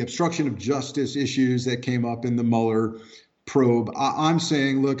the obstruction of justice issues that came up in the Mueller probe. I'm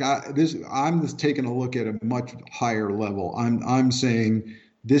saying, look, I'm just taking a look at a much higher level. I'm saying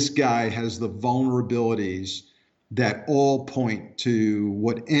this guy has the vulnerabilities that all point to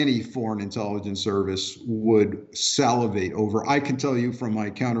what any foreign intelligence service would salivate over. I can tell you from my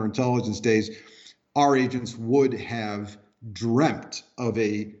counterintelligence days, our agents would have dreamt of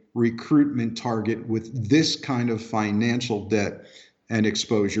a recruitment target with this kind of financial debt and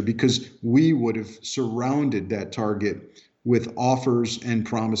exposure, because we would have surrounded that target with offers and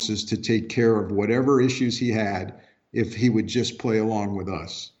promises to take care of whatever issues he had if he would just play along with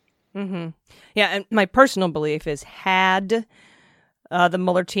us. Mm-hmm. Yeah, and my personal belief is, had the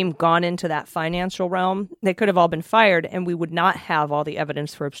Mueller team gone into that financial realm, they could have all been fired, and we would not have all the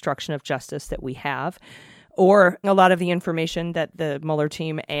evidence for obstruction of justice that we have. or a lot of the information that the Mueller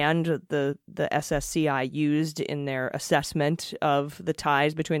team and the SSCI used in their assessment of the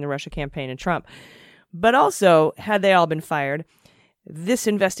ties between the Russia campaign and Trump. But also, had they all been fired, this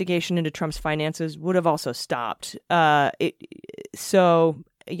investigation into Trump's finances would have also stopped. So,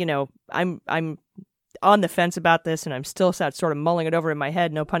 I'm on the fence about this, and I'm still sort of mulling it over in my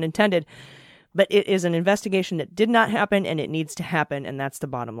head, no pun intended. But it is an investigation that did not happen, and it needs to happen, and that's the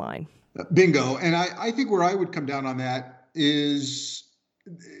bottom line. Bingo. And I think where I would come down on that is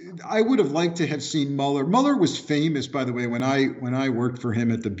I would have liked to have seen Mueller. Mueller was famous, by the way, when I worked for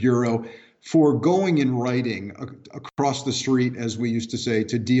him at the Bureau, for going in writing across the street, as we used to say,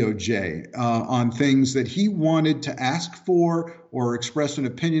 to DOJ on things that he wanted to ask for or express an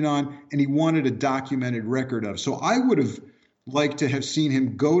opinion on, and he wanted a documented record of. So I would have liked to have seen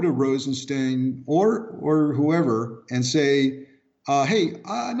him go to Rosenstein or whoever and say, hey,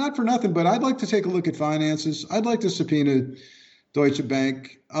 not for nothing, but I'd like to take a look at finances. I'd like to subpoena Deutsche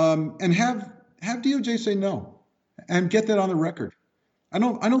Bank and have DOJ say no and get that on the record. I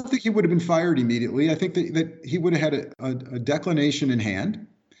don't think he would have been fired immediately. I think that he would have had a declination in hand,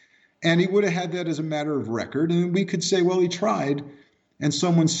 and he would have had that as a matter of record. And we could say, well, he tried and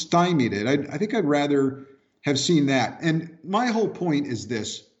someone stymied it. I think I'd rather have seen that. And my whole point is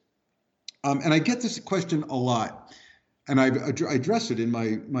this, and I get this question a lot, and I address it in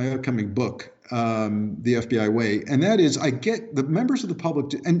my upcoming book, The FBI Way. And that is, I get the members of the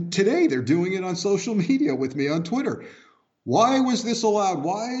public, and today they're doing it on social media with me on Twitter. Why was this allowed?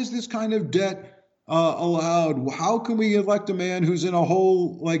 Why is this kind of debt allowed? How can we elect a man who's in a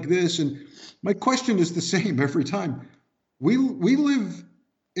hole like this? And my question is the same every time. We live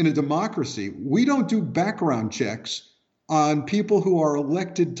in a democracy. We don't do background checks on people who are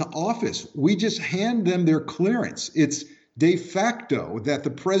elected to office. We just hand them their clearance. It's de facto that the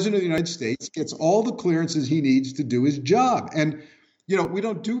president of the United States gets all the clearances he needs to do his job. And, we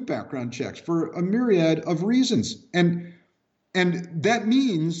don't do background checks for a myriad of reasons. And that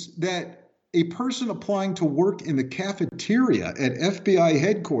means that a person applying to work in the cafeteria at FBI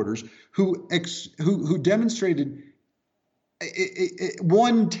headquarters who demonstrated a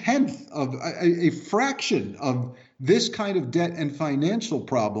 1/10 of a fraction of this kind of debt and financial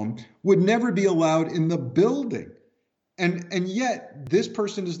problem would never be allowed in the building. And yet this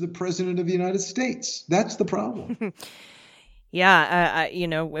person is the president of the United States. That's the problem. Yeah,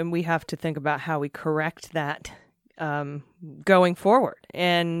 and we have to think about how we correct that going forward.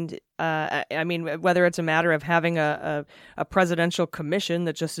 And whether it's a matter of having a presidential commission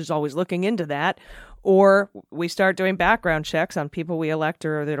that just is always looking into that, or we start doing background checks on people we elect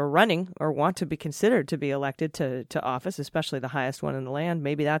or that are running or want to be considered to be elected to office, especially the highest one in the land.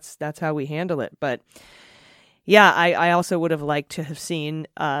 Maybe that's how we handle it. But yeah, I also would have liked to have seen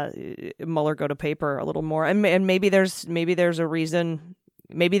Mueller go to paper a little more, and maybe there's a reason.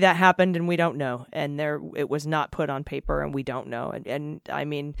 Maybe that happened and we don't know, and it was not put on paper and we don't know. And I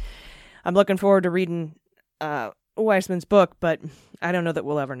mean, I'm looking forward to reading Weissman's book, but I don't know that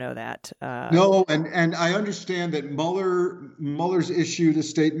we'll ever know that. No, and I understand that Mueller's issued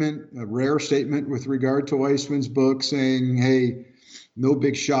a rare statement with regard to Weissman's book, saying, "Hey, no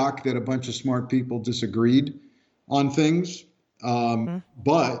big shock that a bunch of smart people disagreed on things,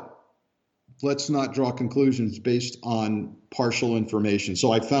 but let's not draw conclusions based on partial information."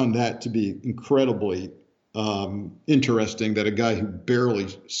 So I found that to be incredibly interesting, that a guy who barely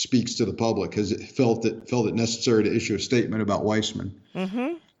speaks to the public has felt it necessary to issue a statement about Weissman.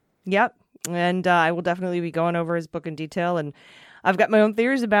 Mm-hmm. Yep. And I will definitely be going over his book in detail, and I've got my own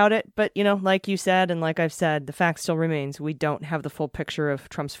theories about it. But, like you said, and like I've said, the fact still remains. We don't have the full picture of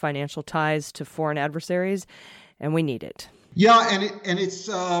Trump's financial ties to foreign adversaries, and we need it. Yeah, and it's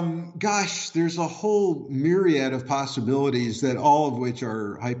there's a whole myriad of possibilities, that all of which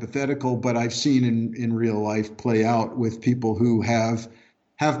are hypothetical, but I've seen in real life play out with people who have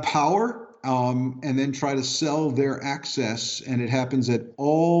power and then try to sell their access, and it happens at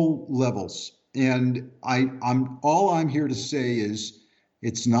all levels. And I'm here to say is,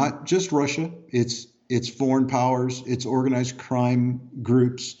 it's not just Russia, it's foreign powers, it's organized crime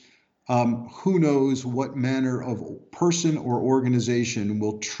groups. Who knows what manner of person or organization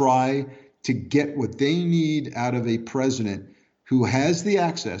will try to get what they need out of a president who has the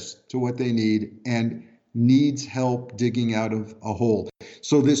access to what they need and needs help digging out of a hole.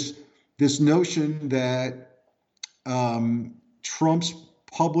 So this notion that Trump's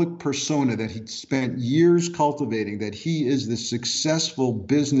public persona that he spent years cultivating, that he is the successful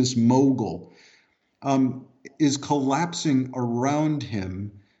business mogul, is collapsing around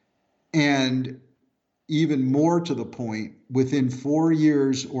him. And even more to the point, within 4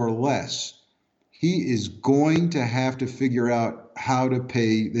 years or less, he is going to have to figure out how to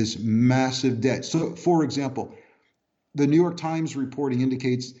pay this massive debt. So, for example, the New York Times reporting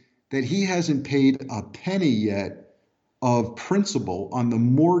indicates that he hasn't paid a penny yet of principal on the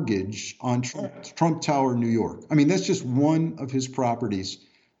mortgage on Trump Tower, New York. I mean, that's just one of his properties,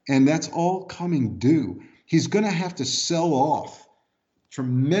 and that's all coming due. He's going to have to sell off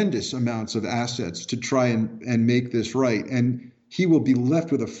tremendous amounts of assets to try and make this right. And he will be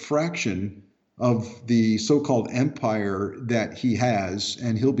left with a fraction of the so-called empire that he has,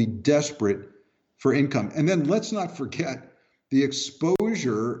 and he'll be desperate for income. And then let's not forget the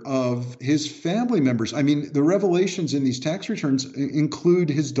exposure of his family members. I mean, the revelations in these tax returns include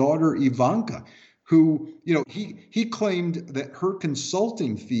his daughter Ivanka, who, he claimed that her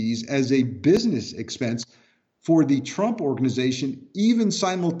consulting fees as a business expense for the Trump organization, even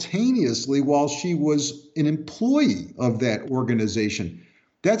simultaneously while she was an employee of that organization.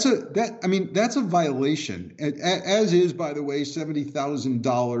 That's a violation, as is, by the way,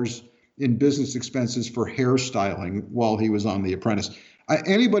 $70,000 in business expenses for hairstyling while he was on The Apprentice.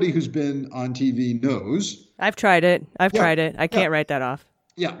 Anybody who's been on TV knows. I've tried it. I can't write that off.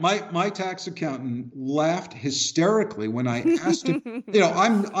 Yeah, my tax accountant laughed hysterically when I asked him.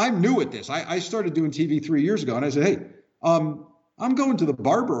 I'm new at this. I started doing TV 3 years ago, and I said, "Hey, I'm going to the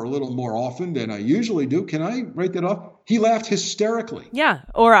barber a little more often than I usually do. Can I write that off?" He laughed hysterically. Yeah,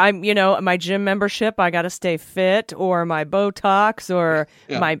 or my gym membership, I got to stay fit, or my Botox, or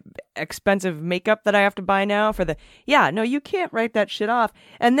my expensive makeup that I have to buy now for no, you can't write that shit off.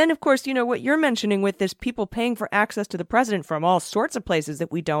 And then, of course, what you're mentioning with this people paying for access to the president from all sorts of places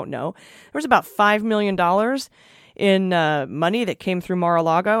that we don't know. There was about $5 million in money that came through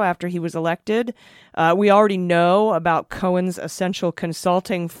Mar-a-Lago after he was elected. We already know about Cohen's essential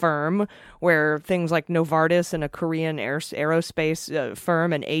consulting firm, where things like Novartis and a Korean aerospace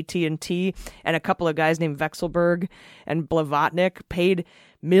firm and AT&T and a couple of guys named Vexelberg and Blavatnik paid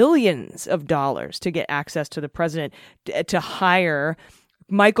millions of dollars to get access to the president, to hire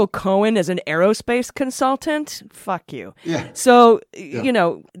Michael Cohen as an aerospace consultant. Fuck you. Yeah. So,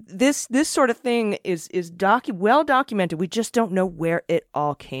 this sort of thing is well documented. We just don't know where it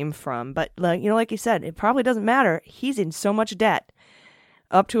all came from. But like you said, it probably doesn't matter. He's in so much debt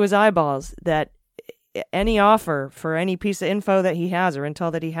up to his eyeballs that any offer for any piece of info that he has or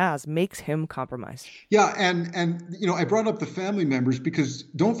intel that he has makes him compromise. Yeah, and I brought up the family members because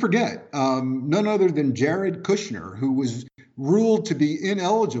don't forget, none other than Jared Kushner, who was ruled to be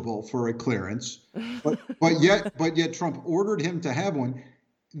ineligible for a clearance, but yet Trump ordered him to have one.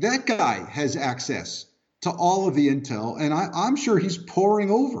 That guy has access to all of the intel, and I'm sure he's poring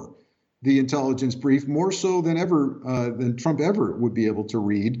over the intelligence brief more so than Trump ever would be able to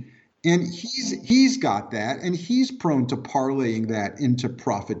read. And he's got that, and he's prone to parlaying that into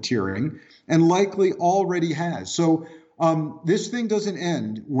profiteering, and likely already has. So this thing doesn't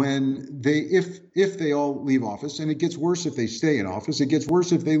end when if they all leave office, and it gets worse if they stay in office. It gets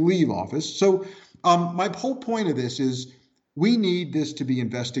worse if they leave office. So my whole point of this is we need this to be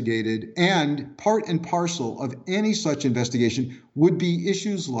investigated, and part and parcel of any such investigation would be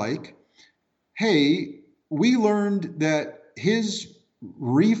issues like, hey, we learned that his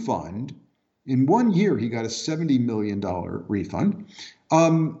refund, in 1 year he got a $70 million refund,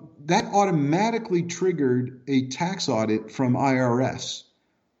 that automatically triggered a tax audit from IRS.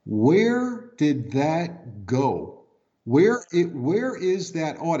 Where did that go? Where is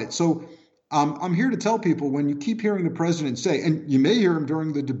that audit? So I'm here to tell people, when you keep hearing the president say, and you may hear him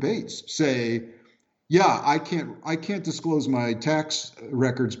during the debates say, yeah, I can't disclose my tax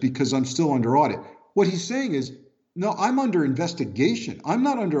records because I'm still under audit. What he's saying is, no, I'm under investigation. I'm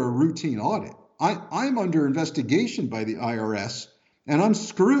not under a routine audit. I'm under investigation by the IRS, and I'm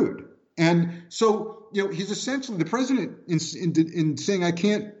screwed. And so, he's essentially, the president, in saying I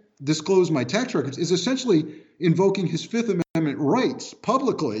can't disclose my tax records, is essentially invoking his Fifth Amendment rights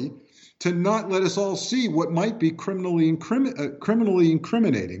publicly to not let us all see what might be criminally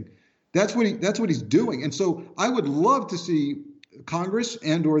incriminating. That's what he's doing. And so I would love to see Congress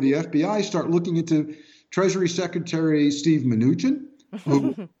and or the FBI start looking into Treasury Secretary Steve Mnuchin,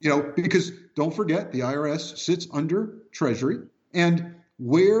 who, because don't forget, the IRS sits under Treasury. And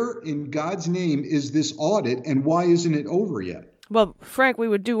where in God's name is this audit, and why isn't it over yet? Well, Frank, we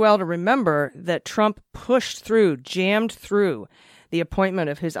would do well to remember that Trump jammed through the appointment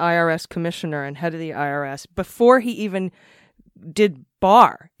of his IRS commissioner and head of the IRS before he even did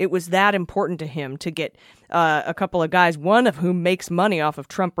Barr. It was that important to him to get a couple of guys, one of whom makes money off of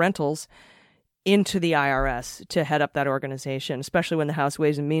Trump rentals, into the IRS to head up that organization, especially when the House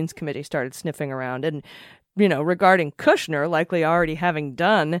Ways and Means Committee started sniffing around. And, regarding Kushner, likely already having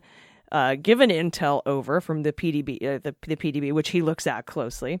done given intel over from the PDB, the PDB, which he looks at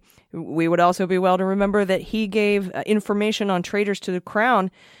closely. We would also be well to remember that he gave information on traitors to the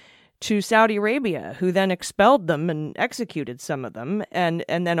crown to Saudi Arabia, who then expelled them and executed some of them. And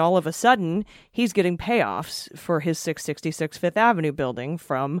then all of a sudden, he's getting payoffs for his 666 Fifth Avenue building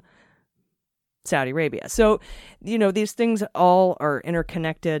from Saudi Arabia. So, these things all are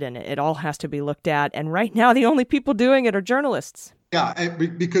interconnected and it all has to be looked at. And right now, the only people doing it are journalists. Yeah,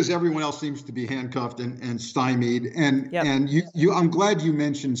 because everyone else seems to be handcuffed and stymied. And Yep. and I'm glad you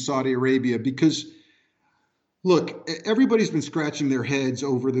mentioned Saudi Arabia because, look, everybody's been scratching their heads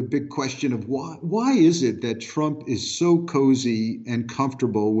over the big question of why is it that Trump is so cozy and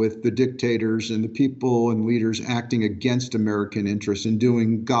comfortable with the dictators and the people and leaders acting against American interests and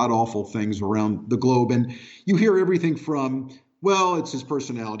doing god-awful things around the globe. And you hear everything from, well, it's his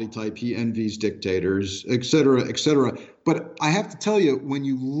personality type. He envies dictators, et cetera, et cetera. But I have to tell you, when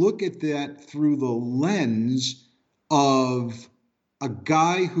you look at that through the lens of a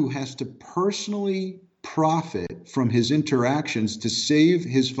guy who has to personally profit from his interactions to save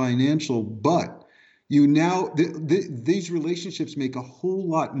his financial butt, these relationships make a whole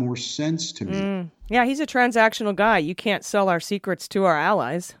lot more sense to me. Yeah, he's a transactional guy. You can't sell our secrets to our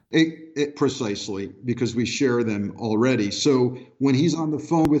allies. Precisely, because we share them already. So when he's on the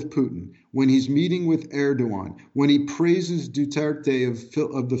phone with Putin, when he's meeting with Erdogan, when he praises Duterte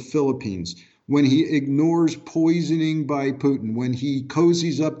of the Philippines, when he ignores poisoning by Putin, when he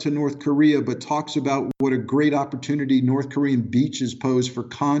cozies up to North Korea but talks about what a great opportunity North Korean beaches pose for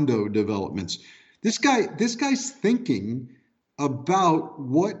condo developments, this guy's thinking about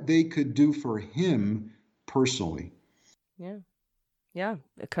what they could do for him personally. Yeah.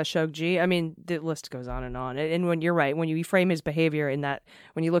 Khashoggi. I mean, the list goes on. And when you're right, when you frame his behavior in that,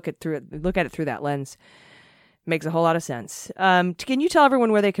 when you look at it through that lens, it makes a whole lot of sense. Can you tell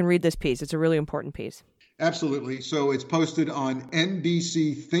everyone where they can read this piece? It's a really important piece. Absolutely. So it's posted on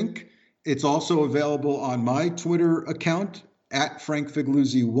NBC Think. It's also available on my Twitter account at Frank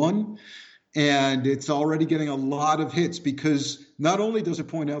Figliuzzi 1. And it's already getting a lot of hits because not only does it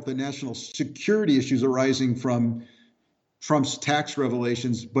point out the national security issues arising from Trump's tax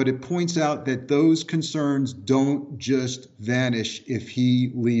revelations, but it points out that those concerns don't just vanish if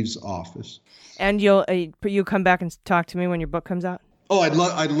he leaves office. And you'll come back and talk to me when your book comes out? Oh,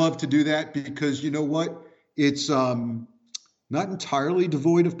 I'd love to do that because you know what? It's not entirely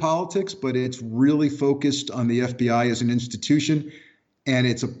devoid of politics, but it's really focused on the FBI as an institution. And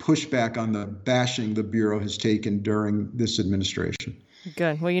it's a pushback on the bashing the Bureau has taken during this administration.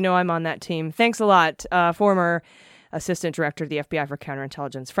 Good. Well, I'm on that team. Thanks a lot, former Assistant Director of the FBI for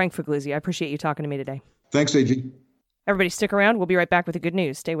Counterintelligence, Frank Figliuzzi. I appreciate you talking to me today. Thanks, AG. Everybody stick around. We'll be right back with the good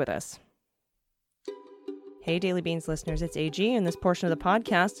news. Stay with us. Hey, Daily Beans listeners, it's AG, and this portion of the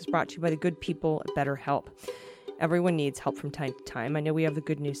podcast is brought to you by the good people at BetterHelp. Everyone needs help from time to time. I know we have the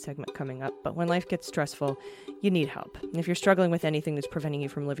good news segment coming up, but when life gets stressful, you need help. And if you're struggling with anything that's preventing you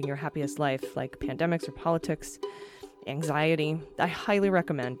from living your happiest life, like pandemics or politics, anxiety, I highly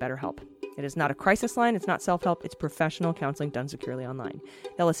recommend BetterHelp. It is not a crisis line, it's not self-help, it's professional counseling done securely online.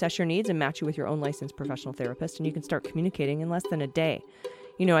 They'll assess your needs and match you with your own licensed professional therapist, and you can start communicating in less than a day.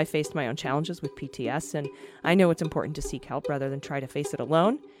 I faced my own challenges with PTS, and I know it's important to seek help rather than try to face it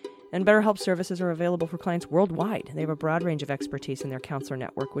alone. And BetterHelp services are available for clients worldwide. They have a broad range of expertise in their counselor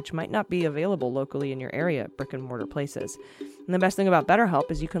network, which might not be available locally in your area, brick-and-mortar places. And the best thing about BetterHelp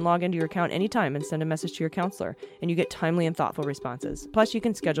is you can log into your account anytime and send a message to your counselor, and you get timely and thoughtful responses. Plus, you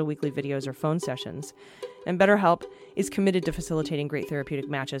can schedule weekly videos or phone sessions. And BetterHelp is committed to facilitating great therapeutic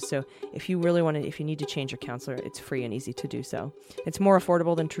matches, so if you need to change your counselor, it's free and easy to do so. It's more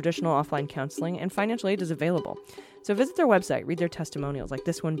affordable than traditional offline counseling, and financial aid is available. So visit their website, read their testimonials, like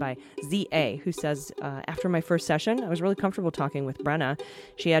this one by ZA, who says, after my first session, I was really comfortable talking with Brenna.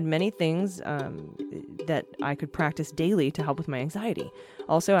 She had many things that I could practice daily to help with my anxiety.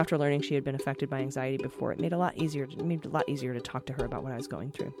 Also, after learning she had been affected by anxiety before, it made it a lot easier to talk to her about what I was going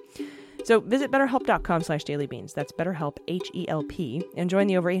through. So visit BetterHelp.com/dailybeans. That's BetterHelp, H-E-L-P, and join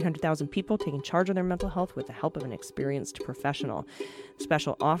the over 800,000 people taking charge of their mental health with the help of an experienced professional.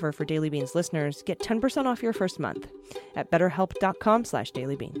 Special offer for Daily Beans listeners. Get 10% off your first month at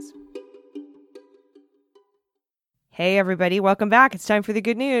BetterHelp.com/dailybeans. Hey, everybody. Welcome back. It's time for the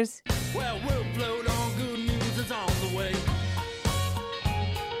good news. Well, we'll float on. Good news is on the way.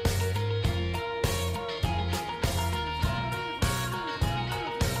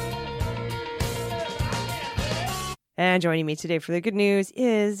 And joining me today for the good news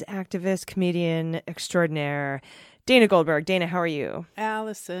is activist, comedian extraordinaire, Dana Goldberg. Dana, how are you?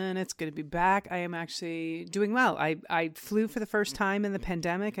 Allison, it's good to be back. I am actually doing well. I flew for the first time in the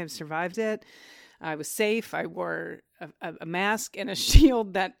pandemic. I've survived it. I was safe. I wore a mask and a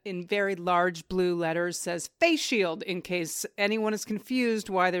shield that in very large blue letters says face shield, in case anyone is confused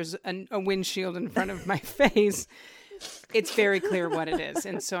why there's a windshield in front of my face. It's very clear what it is.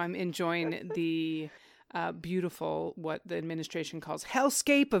 And so I'm enjoying the beautiful, what the administration calls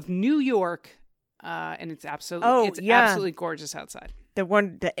hellscape of New York. And it's absolutely gorgeous outside.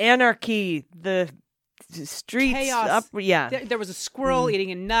 The anarchy, the streets, chaos. Up, yeah. There was a squirrel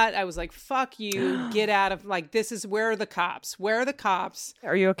eating a nut. I was like, "Fuck you! Get out of this is where are the cops? Where are the cops?"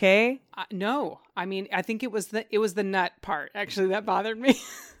 Are you okay? No, I mean, I think it was the nut part actually that bothered me.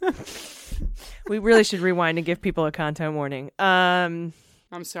 We really should rewind and give people a content warning. I'm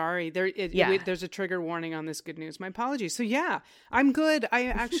sorry. There's a trigger warning on this good news. My apologies. So yeah, I'm good.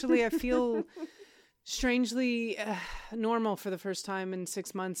 I feel strangely normal for the first time in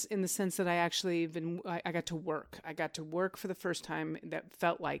 6 months, in the sense that I got to work. I got to work for the first time. That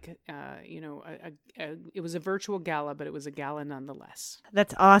felt like it was a virtual gala, but it was a gala nonetheless.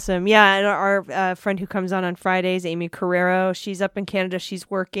 That's awesome. Yeah, and our friend who comes on Fridays, Amy Carrero, she's up in Canada. She's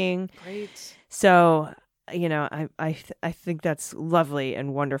working. Great. So, I think that's lovely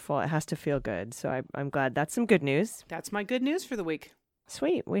and wonderful. It has to feel good. So I'm glad. That's some good news. That's my good news for the week.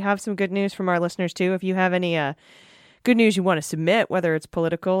 Sweet. We have some good news from our listeners, too. If you have any good news you want to submit, whether it's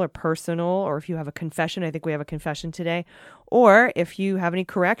political or personal, or if you have a confession, I think we have a confession today, or if you have any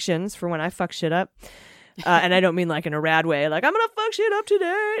corrections for when I fuck shit up, and I don't mean like in a rad way, like I'm going to fuck shit up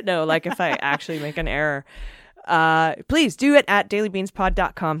today. No, like if I actually make an error, please do it at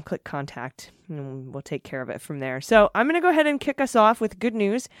dailybeanspod.com. Click contact, and we'll take care of it from there. So I'm going to go ahead and kick us off with good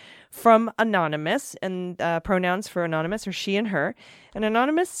news from Anonymous, and pronouns for Anonymous are she and her. And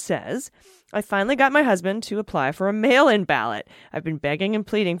Anonymous says, I finally got my husband to apply for a mail-in ballot. I've been begging and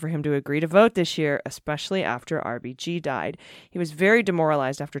pleading for him to agree to vote this year, especially after RBG died. He was very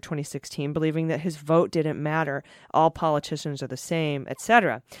demoralized after 2016, believing that his vote didn't matter, all politicians are the same,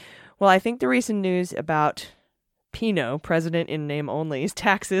 etc. Well, I think the recent news about Pinot, president in name only, is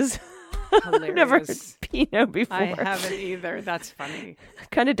taxes. I've never heard Pinot before. I haven't either. That's funny.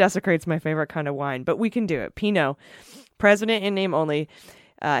 Kind of desecrates my favorite kind of wine, but we can do it. Pinot, president in name only.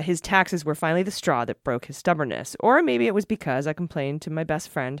 His taxes were finally the straw that broke his stubbornness. Or maybe it was because I complained to my best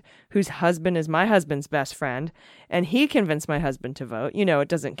friend, whose husband is my husband's best friend, and he convinced my husband to vote. It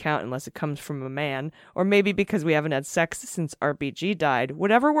doesn't count unless it comes from a man. Or maybe because we haven't had sex since RBG died.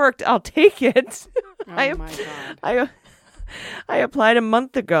 Whatever worked, I'll take it. Oh my God. I applied a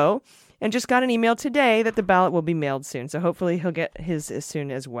month ago and just got an email today that the ballot will be mailed soon. So hopefully he'll get his as soon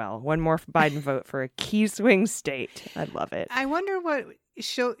as well. One more Biden vote for a key swing state. I love it. I wonder what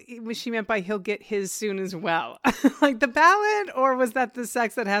she meant by he'll get his soon as well. Like the ballot, or was that the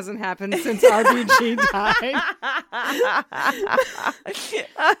sex that hasn't happened since RBG died?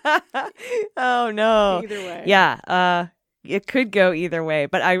 Oh, no. Either way. Yeah. It could go either way.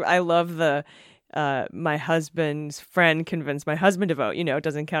 But I love the... my husband's friend convinced my husband to vote. It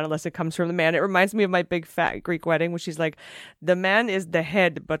doesn't count unless it comes from the man. It reminds me of my big fat Greek wedding, where she's like, the man is the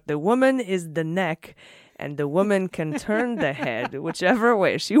head, but the woman is the neck, and the woman can turn the head whichever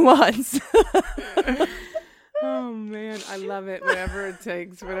way she wants. Oh, man. I love it. Whatever it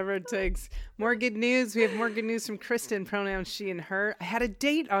takes. More good news. We have more good news from Kristen, pronouns she and her. I had a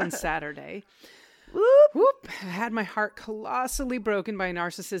date on Saturday. Whoop. I had my heart colossally broken by a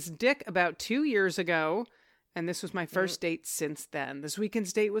narcissist dick about 2 years ago, and this was my first date since then. This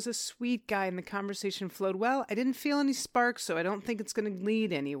weekend's date was a sweet guy, and the conversation flowed well. I didn't feel any sparks, so I don't think it's going to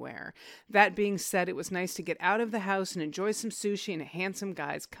lead anywhere. That being said, it was nice to get out of the house and enjoy some sushi and a handsome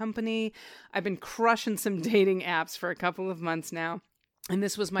guy's company. I've been crushing some dating apps for a couple of months now, and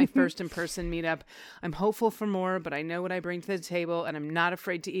this was my first in-person meetup. I'm hopeful for more, but I know what I bring to the table, and I'm not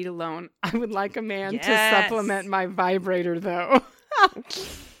afraid to eat alone. I would like a man to supplement my vibrator, though.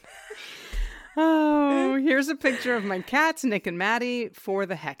 Oh, here's a picture of my cats, Nick and Maddie, for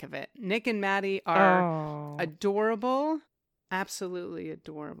the heck of it. Nick and Maddie are adorable. Absolutely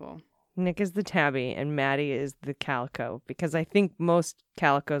adorable. Nick is the tabby, and Maddie is the calico, because I think most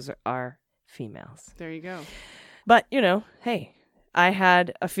calicos are females. There you go. But, hey... I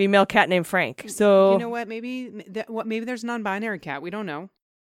had a female cat named Frank. So you know what? Maybe there's a non-binary cat. We don't know.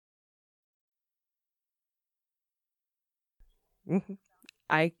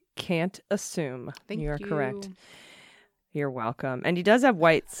 I can't assume. Thank you are you. Correct. You're welcome. And he does have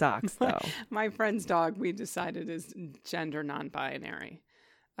white socks, though. My friend's dog, we decided, is gender non-binary.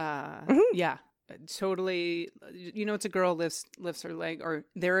 Yeah. totally, it's a girl lifts her leg, or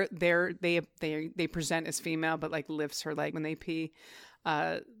they present as female, but like lifts her leg when they pee.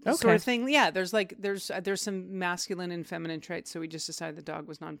 Sort of thing. Yeah, there's some masculine and feminine traits, so we just decided the dog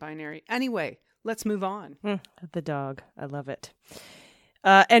was non-binary. Anyway, let's move on. The dog. I love it.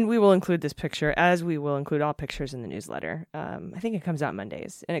 And we will include this picture, as we will include all pictures in the newsletter. I think it comes out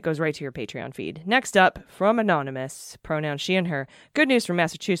Mondays, and it goes right to your Patreon feed. Next up, from Anonymous, pronouns she and her. Good news from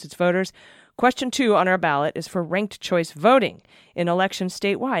Massachusetts voters. Question 2 on our ballot is for ranked choice voting in elections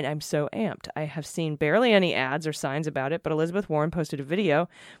statewide. I'm so amped. I have seen barely any ads or signs about it, but Elizabeth Warren posted a video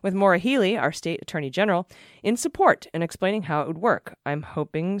with Maura Healey, our state attorney general, in support and explaining how it would work. I'm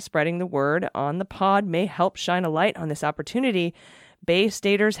hoping spreading the word on the pod may help shine a light on this opportunity Bay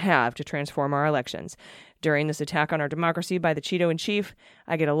Staters have to transform our elections. During this attack on our democracy by the Cheeto-in-Chief,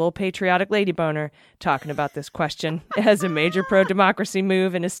 I get a little patriotic lady boner talking about this question as a major pro-democracy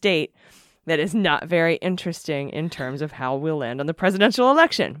move in a state that is not very interesting in terms of how we'll land on the presidential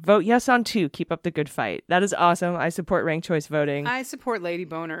election. Vote yes on 2. Keep up the good fight. That is awesome. I support ranked choice voting. I support lady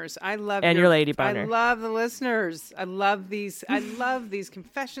boners. I love your lady boner. I love the listeners. I love these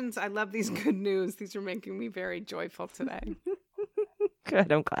confessions. I love these good news. These are making me very joyful today.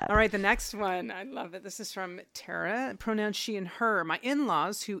 Good, I'm glad. All right, the next one. I love it. This is from Tara, pronouns she and her. My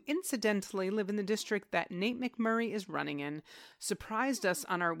in-laws, who incidentally live in the district that Nate McMurray is running in, surprised us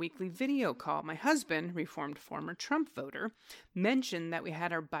on our weekly video call. My husband, reformed former Trump voter, mentioned that we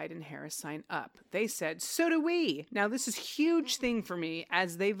had our Biden-Harris sign up. They said, so do we. Now, this is a huge thing for me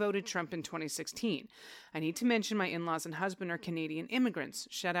as they voted Trump in 2016. I need to mention my in-laws and husband are Canadian immigrants.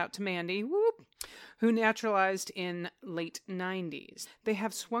 Shout out to Mandy, whoop, who naturalized in late 90s. They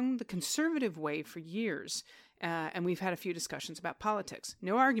have swung the conservative way for years, and we've had a few discussions about politics.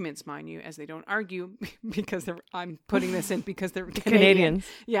 No arguments, mind you, as they don't argue because I'm putting this in because they're Canadians.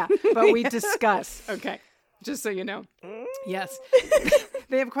 Yeah, but we discuss. Okay, just so you know. Yes.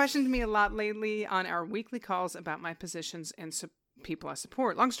 They have questioned me a lot lately on our weekly calls about my positions and people I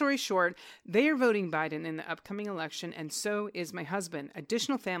support. Long story short, they are voting Biden in the upcoming election, and so is my husband.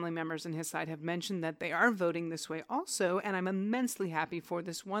 Additional family members on his side have mentioned that they are voting this way also, and I'm immensely happy for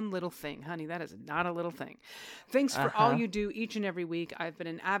this one little thing. Honey, that is not a little thing. Thanks for all you do each and every week. I've been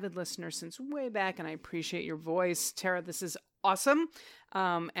an avid listener since way back, and I appreciate your voice. Tara, this is awesome.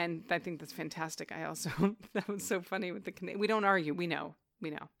 And I think that's fantastic. I also, that was so funny with the, we don't argue. We know.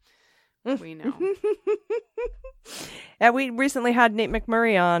 We recently had Nate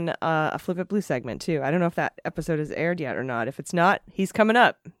McMurray on a Flip It Blue segment too. I don't know if that episode has aired yet or not. If it's not, he's coming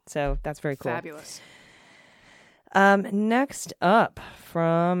up. So that's very cool. Fabulous. Next up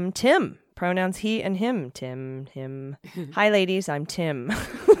from Tim. Pronouns he and him. Tim, him. Hi, ladies. I'm Tim.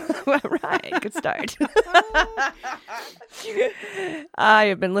 All right. Good start. I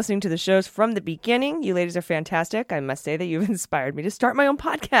have been listening to the shows from the beginning. You ladies are fantastic. I must say that you've inspired me to start my own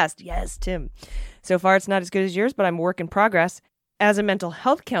podcast. Yes, Tim. So far, it's not as good as yours, but I'm a work in progress. As a mental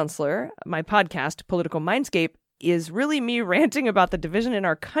health counselor, my podcast, Political Mindscape, is really me ranting about the division in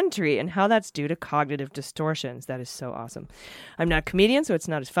our country and how that's due to cognitive distortions. That is so awesome. I'm not a comedian, so it's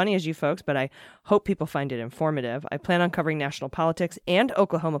not as funny as you folks, but I hope people find it informative. I plan on covering national politics and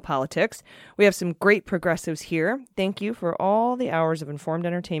Oklahoma politics. We have some great progressives here. Thank you for all the hours of informed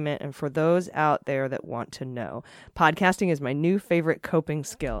entertainment and for those out there that want to know. Podcasting is my new favorite coping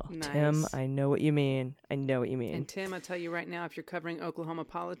skill. Nice. Tim, I know what you mean. And Tim, I'll tell you right now, if you're covering Oklahoma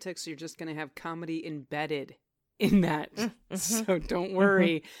politics, you're just going to have comedy embedded in that. Mm-hmm. So don't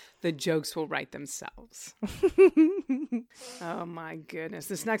worry. The jokes will write themselves. Oh my goodness.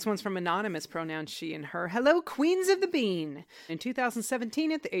 This next one's from Anonymous, pronouns she and her. Hello, Queens of the Bean. In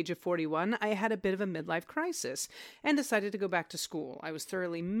 2017, at the age of 41, I had a bit of a midlife crisis and decided to go back to school. I was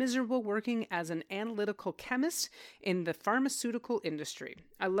thoroughly miserable working as an analytical chemist in the pharmaceutical industry.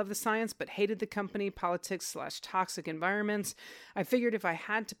 I love the science, but hated the company, politics / toxic environments. I figured if I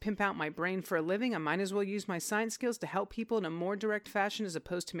had to pimp out my brain for a living, I might as well use my science skills to help people in a more direct fashion as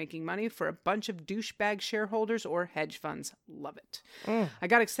opposed to making money for a bunch of douchebag shareholders or hedge funds. Love it. I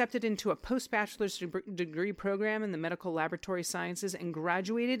got accepted into a post-bachelor's degree program in the medical laboratory sciences and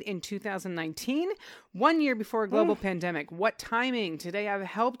graduated in 2019, 1 year before a global pandemic. What timing! Today I've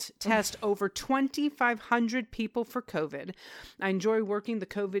helped test over 2,500 people for COVID. I enjoy working the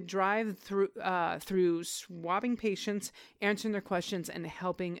COVID drive through swabbing patients, answering their questions, and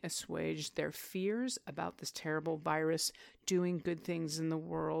helping assuage their fears about this terrible virus. Doing good things in the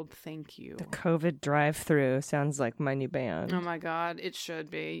world. Thank you. The COVID drive-through sounds like my new band. Oh my God, it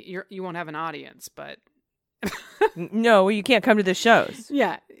should be. You won't have an audience, but no, you can't come to the shows.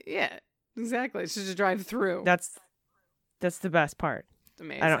 Yeah, exactly. It's just a drive-through. That's the best part.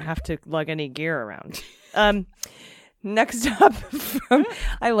 amazing. I don't have to lug any gear around. Next up,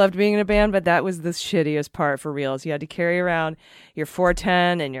 I loved being in a band, but that was the shittiest part for reals. You had to carry around your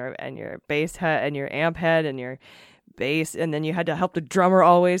 410 and your bass head and your amp head and your bass, and then you had to help the drummer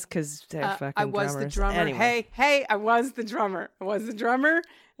always because I was the drummer. Anyway. Hey, I was the drummer.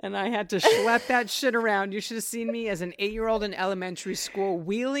 And I had to schlep that shit around. You should have seen me as an 8-year-old in elementary school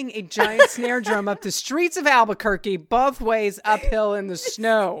wheeling a giant snare drum up the streets of Albuquerque, both ways uphill in the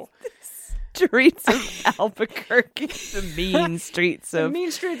snow. Streets of Albuquerque. The mean streets of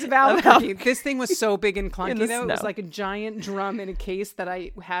Albuquerque. This thing was so big and clunky, though. Snow. It was like a giant drum in a case that I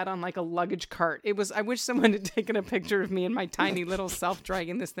had on like a luggage cart. It was. I wish someone had taken a picture of me and my tiny little self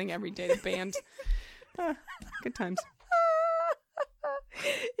dragging this thing every day to band. Good times.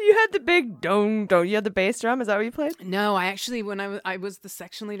 You had the big don't. You had the bass drum. Is that what you played? No, I actually, when I was the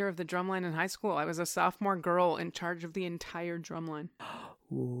section leader of the drum line in high school, I was a sophomore girl in charge of the entire drum line.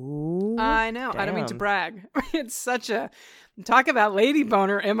 Ooh, I know. damn. I don't mean to brag. It's such a talk about lady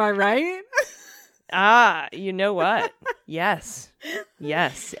boner. Am I right? You know what? Yes.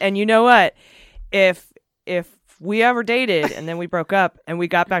 And you know what? If we ever dated and then we broke up and we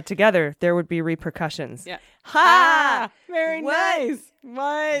got back together, there would be repercussions. Yeah. Ha! Very nice.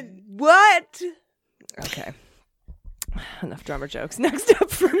 What? Okay. Enough drummer jokes. Next up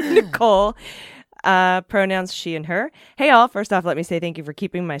from Nicole. Pronouns she and her. Hey all, first off, let me say thank you for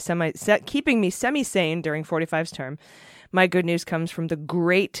keeping me semi-sane during 45's term. My good news comes from the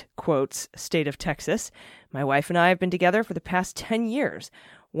great, quotes, state of Texas. My wife and I have been together for the past 10 years.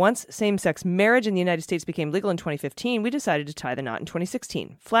 Once same-sex marriage in the United States became legal in 2015, we decided to tie the knot in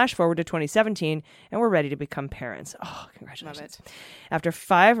 2016. Flash forward to 2017, and we're ready to become parents. Oh, congratulations. Love it. After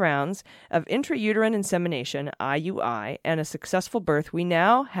 5 rounds of intrauterine insemination, IUI, and a successful birth, we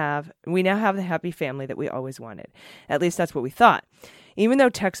now have the happy family that we always wanted. At least that's what we thought. Even though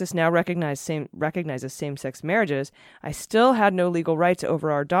Texas now recognizes same-sex marriages, I still had no legal rights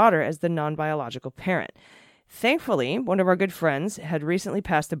over our daughter as the non-biological parent. Thankfully, one of our good friends had recently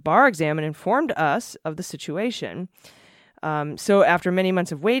passed a bar exam and informed us of the situation. So after many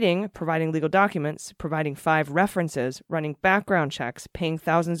months of waiting, providing legal documents, providing 5 references, running background checks, paying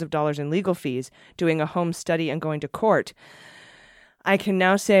thousands of dollars in legal fees, doing a home study, and going to court, I can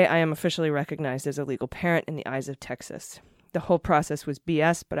now say I am officially recognized as a legal parent in the eyes of Texas. The whole process was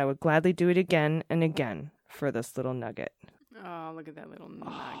BS, but I would gladly do it again and again for this little nugget. Oh, look at that little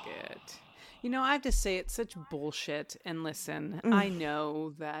nugget. You know, I have to say it's such bullshit. And listen, I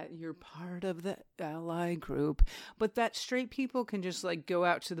know that you're part of the ally group, but that straight people can just like go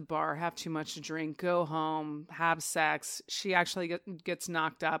out to the bar, have too much to drink, go home, have sex. She actually gets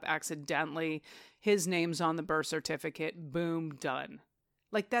knocked up accidentally. His name's on the birth certificate. Boom, done.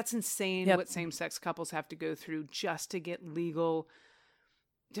 Like, that's insane. What same-sex couples have to go through just to get legal,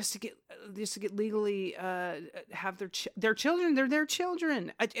 just to get legally have their children. They're their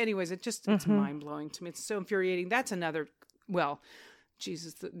children. Anyways, it's mind blowing to me. It's so infuriating. That's another. Well,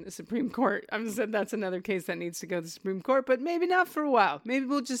 Jesus, the Supreme Court. I've said that's another case that needs to go to the Supreme Court, but maybe not for a while. Maybe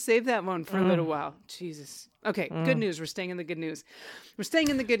we'll just save that one for a little while. Jesus. Okay, good news. We're staying in the good news. We're staying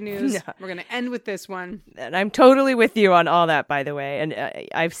in the good news. No. We're going to end with this one. And I'm totally with you on all that, by the way. And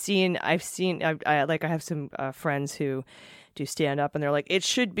I have some friends who do stand up, and they're like, it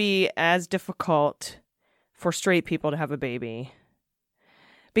should be as difficult for straight people to have a baby.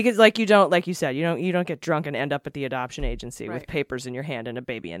 Because like you said, you don't get drunk and end up at the adoption agency with papers in your hand and a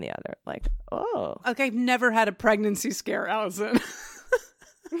baby in the other. Like, oh. Okay, I've never had a pregnancy scare, Allison.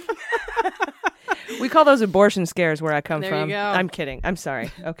 We call those abortion scares where I come from. There you go. I'm kidding. I'm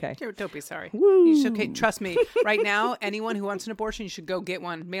sorry. Okay. Don't be sorry. Woo. You should, okay, trust me. Right now, anyone who wants an abortion, you should go get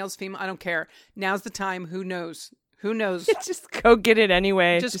one. Males, female, I don't care. Now's the time. Who knows? Who knows? Just go get it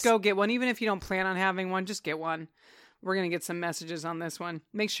anyway. Just go get one. Even if you don't plan on having one, just get one. We're going to get some messages on this one.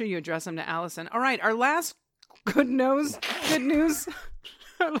 Make sure you address them to Allison. All right. Our last good news.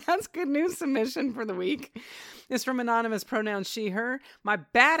 Our last good news submission for the week is from Anonymous, pronouns she, her. My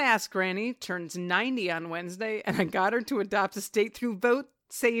badass granny turns 90 on Wednesday, and I got her to adopt a state through Vote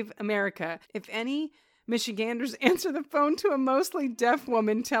Save America. If any Michiganders answer the phone to a mostly deaf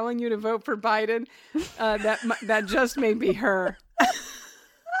woman telling you to vote for Biden, that just may be her.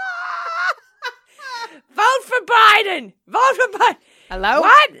 Vote for Biden! Vote for Biden! Hello?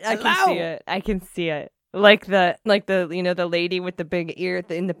 What? Hello? I can see it. Like the the lady with the big ear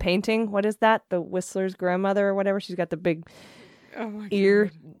in the painting. What is that? The Whistler's grandmother or whatever. She's got the big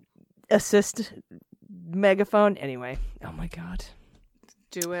ear assist megaphone. Anyway. Oh my God.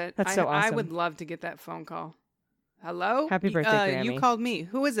 Do it. That's so awesome. I would love to get that phone call. Hello? Happy birthday, Grammy. You called me.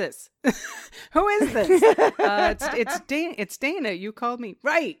 Who is this? Who is this? It's Dana. You called me.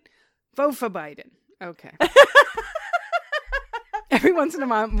 Right. Vote for Biden. Okay. Every once in a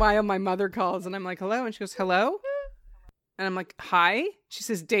while, my mother calls, and I'm like, hello? And she goes, hello? And I'm like, hi? She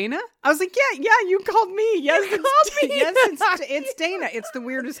says, Dana? I was like, yeah, you called me. Yes, it's Dana. It's the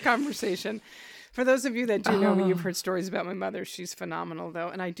weirdest conversation. For those of you that do know me, you've heard stories about my mother. She's phenomenal, though.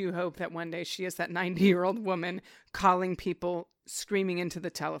 And I do hope that one day she is that 90-year-old woman calling people, screaming into the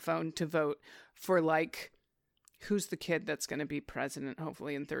telephone to vote for, like, who's the kid that's going to be president,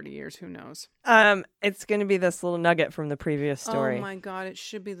 hopefully in 30 years? Who knows? It's going to be this little nugget from the previous story. Oh, my God. It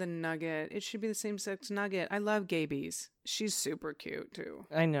should be the nugget. It should be the same-sex nugget. I love Gabies. She's super cute, too.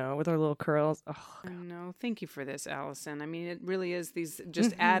 I know, with her little curls. Oh. I know. Thank you for this, Allison. I mean, it really is these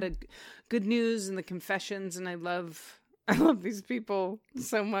just added good news and the confessions, and I love these people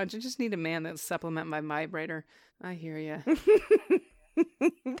so much. I just need a man that'll supplement my vibrator. I hear you.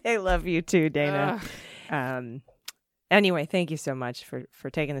 They love you too, Dana. Anyway, thank you so much for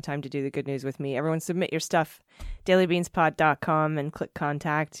taking the time to do the good news with me. Everyone submit your stuff, dailybeanspod.com, and click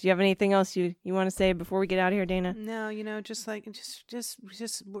contact. Do you have anything else you want to say before we get out of here, Dana? No, just I think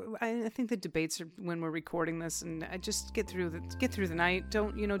the debates are when we're recording this, and I just get through the night.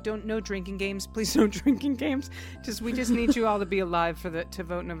 Don't no drinking games. Please, no drinking games. We just need you all to be alive to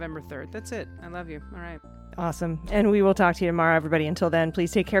vote November 3rd. That's it. I love you. All right. Awesome. And we will talk to you tomorrow, everybody. Until then,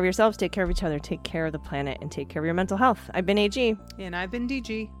 please take care of yourselves, take care of each other, take care of the planet, and take care of your mental health. I've been AG. And I've been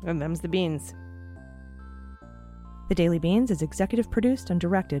DG. And them's the beans. The Daily Beans is executive produced and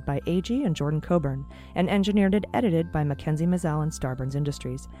directed by AG and Jordan Coburn, and engineered and edited by Mackenzie Mazzell and Starburns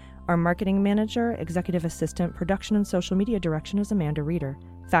Industries. Our marketing manager, executive assistant, production and social media direction is Amanda Reeder.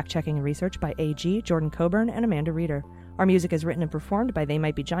 Fact-checking and research by AG, Jordan Coburn, and Amanda Reeder. Our music is written and performed by They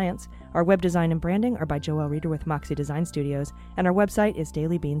Might Be Giants. Our web design and branding are by Joelle Reeder with Moxie Design Studios, and our website is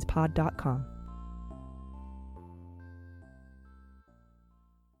dailybeanspod.com.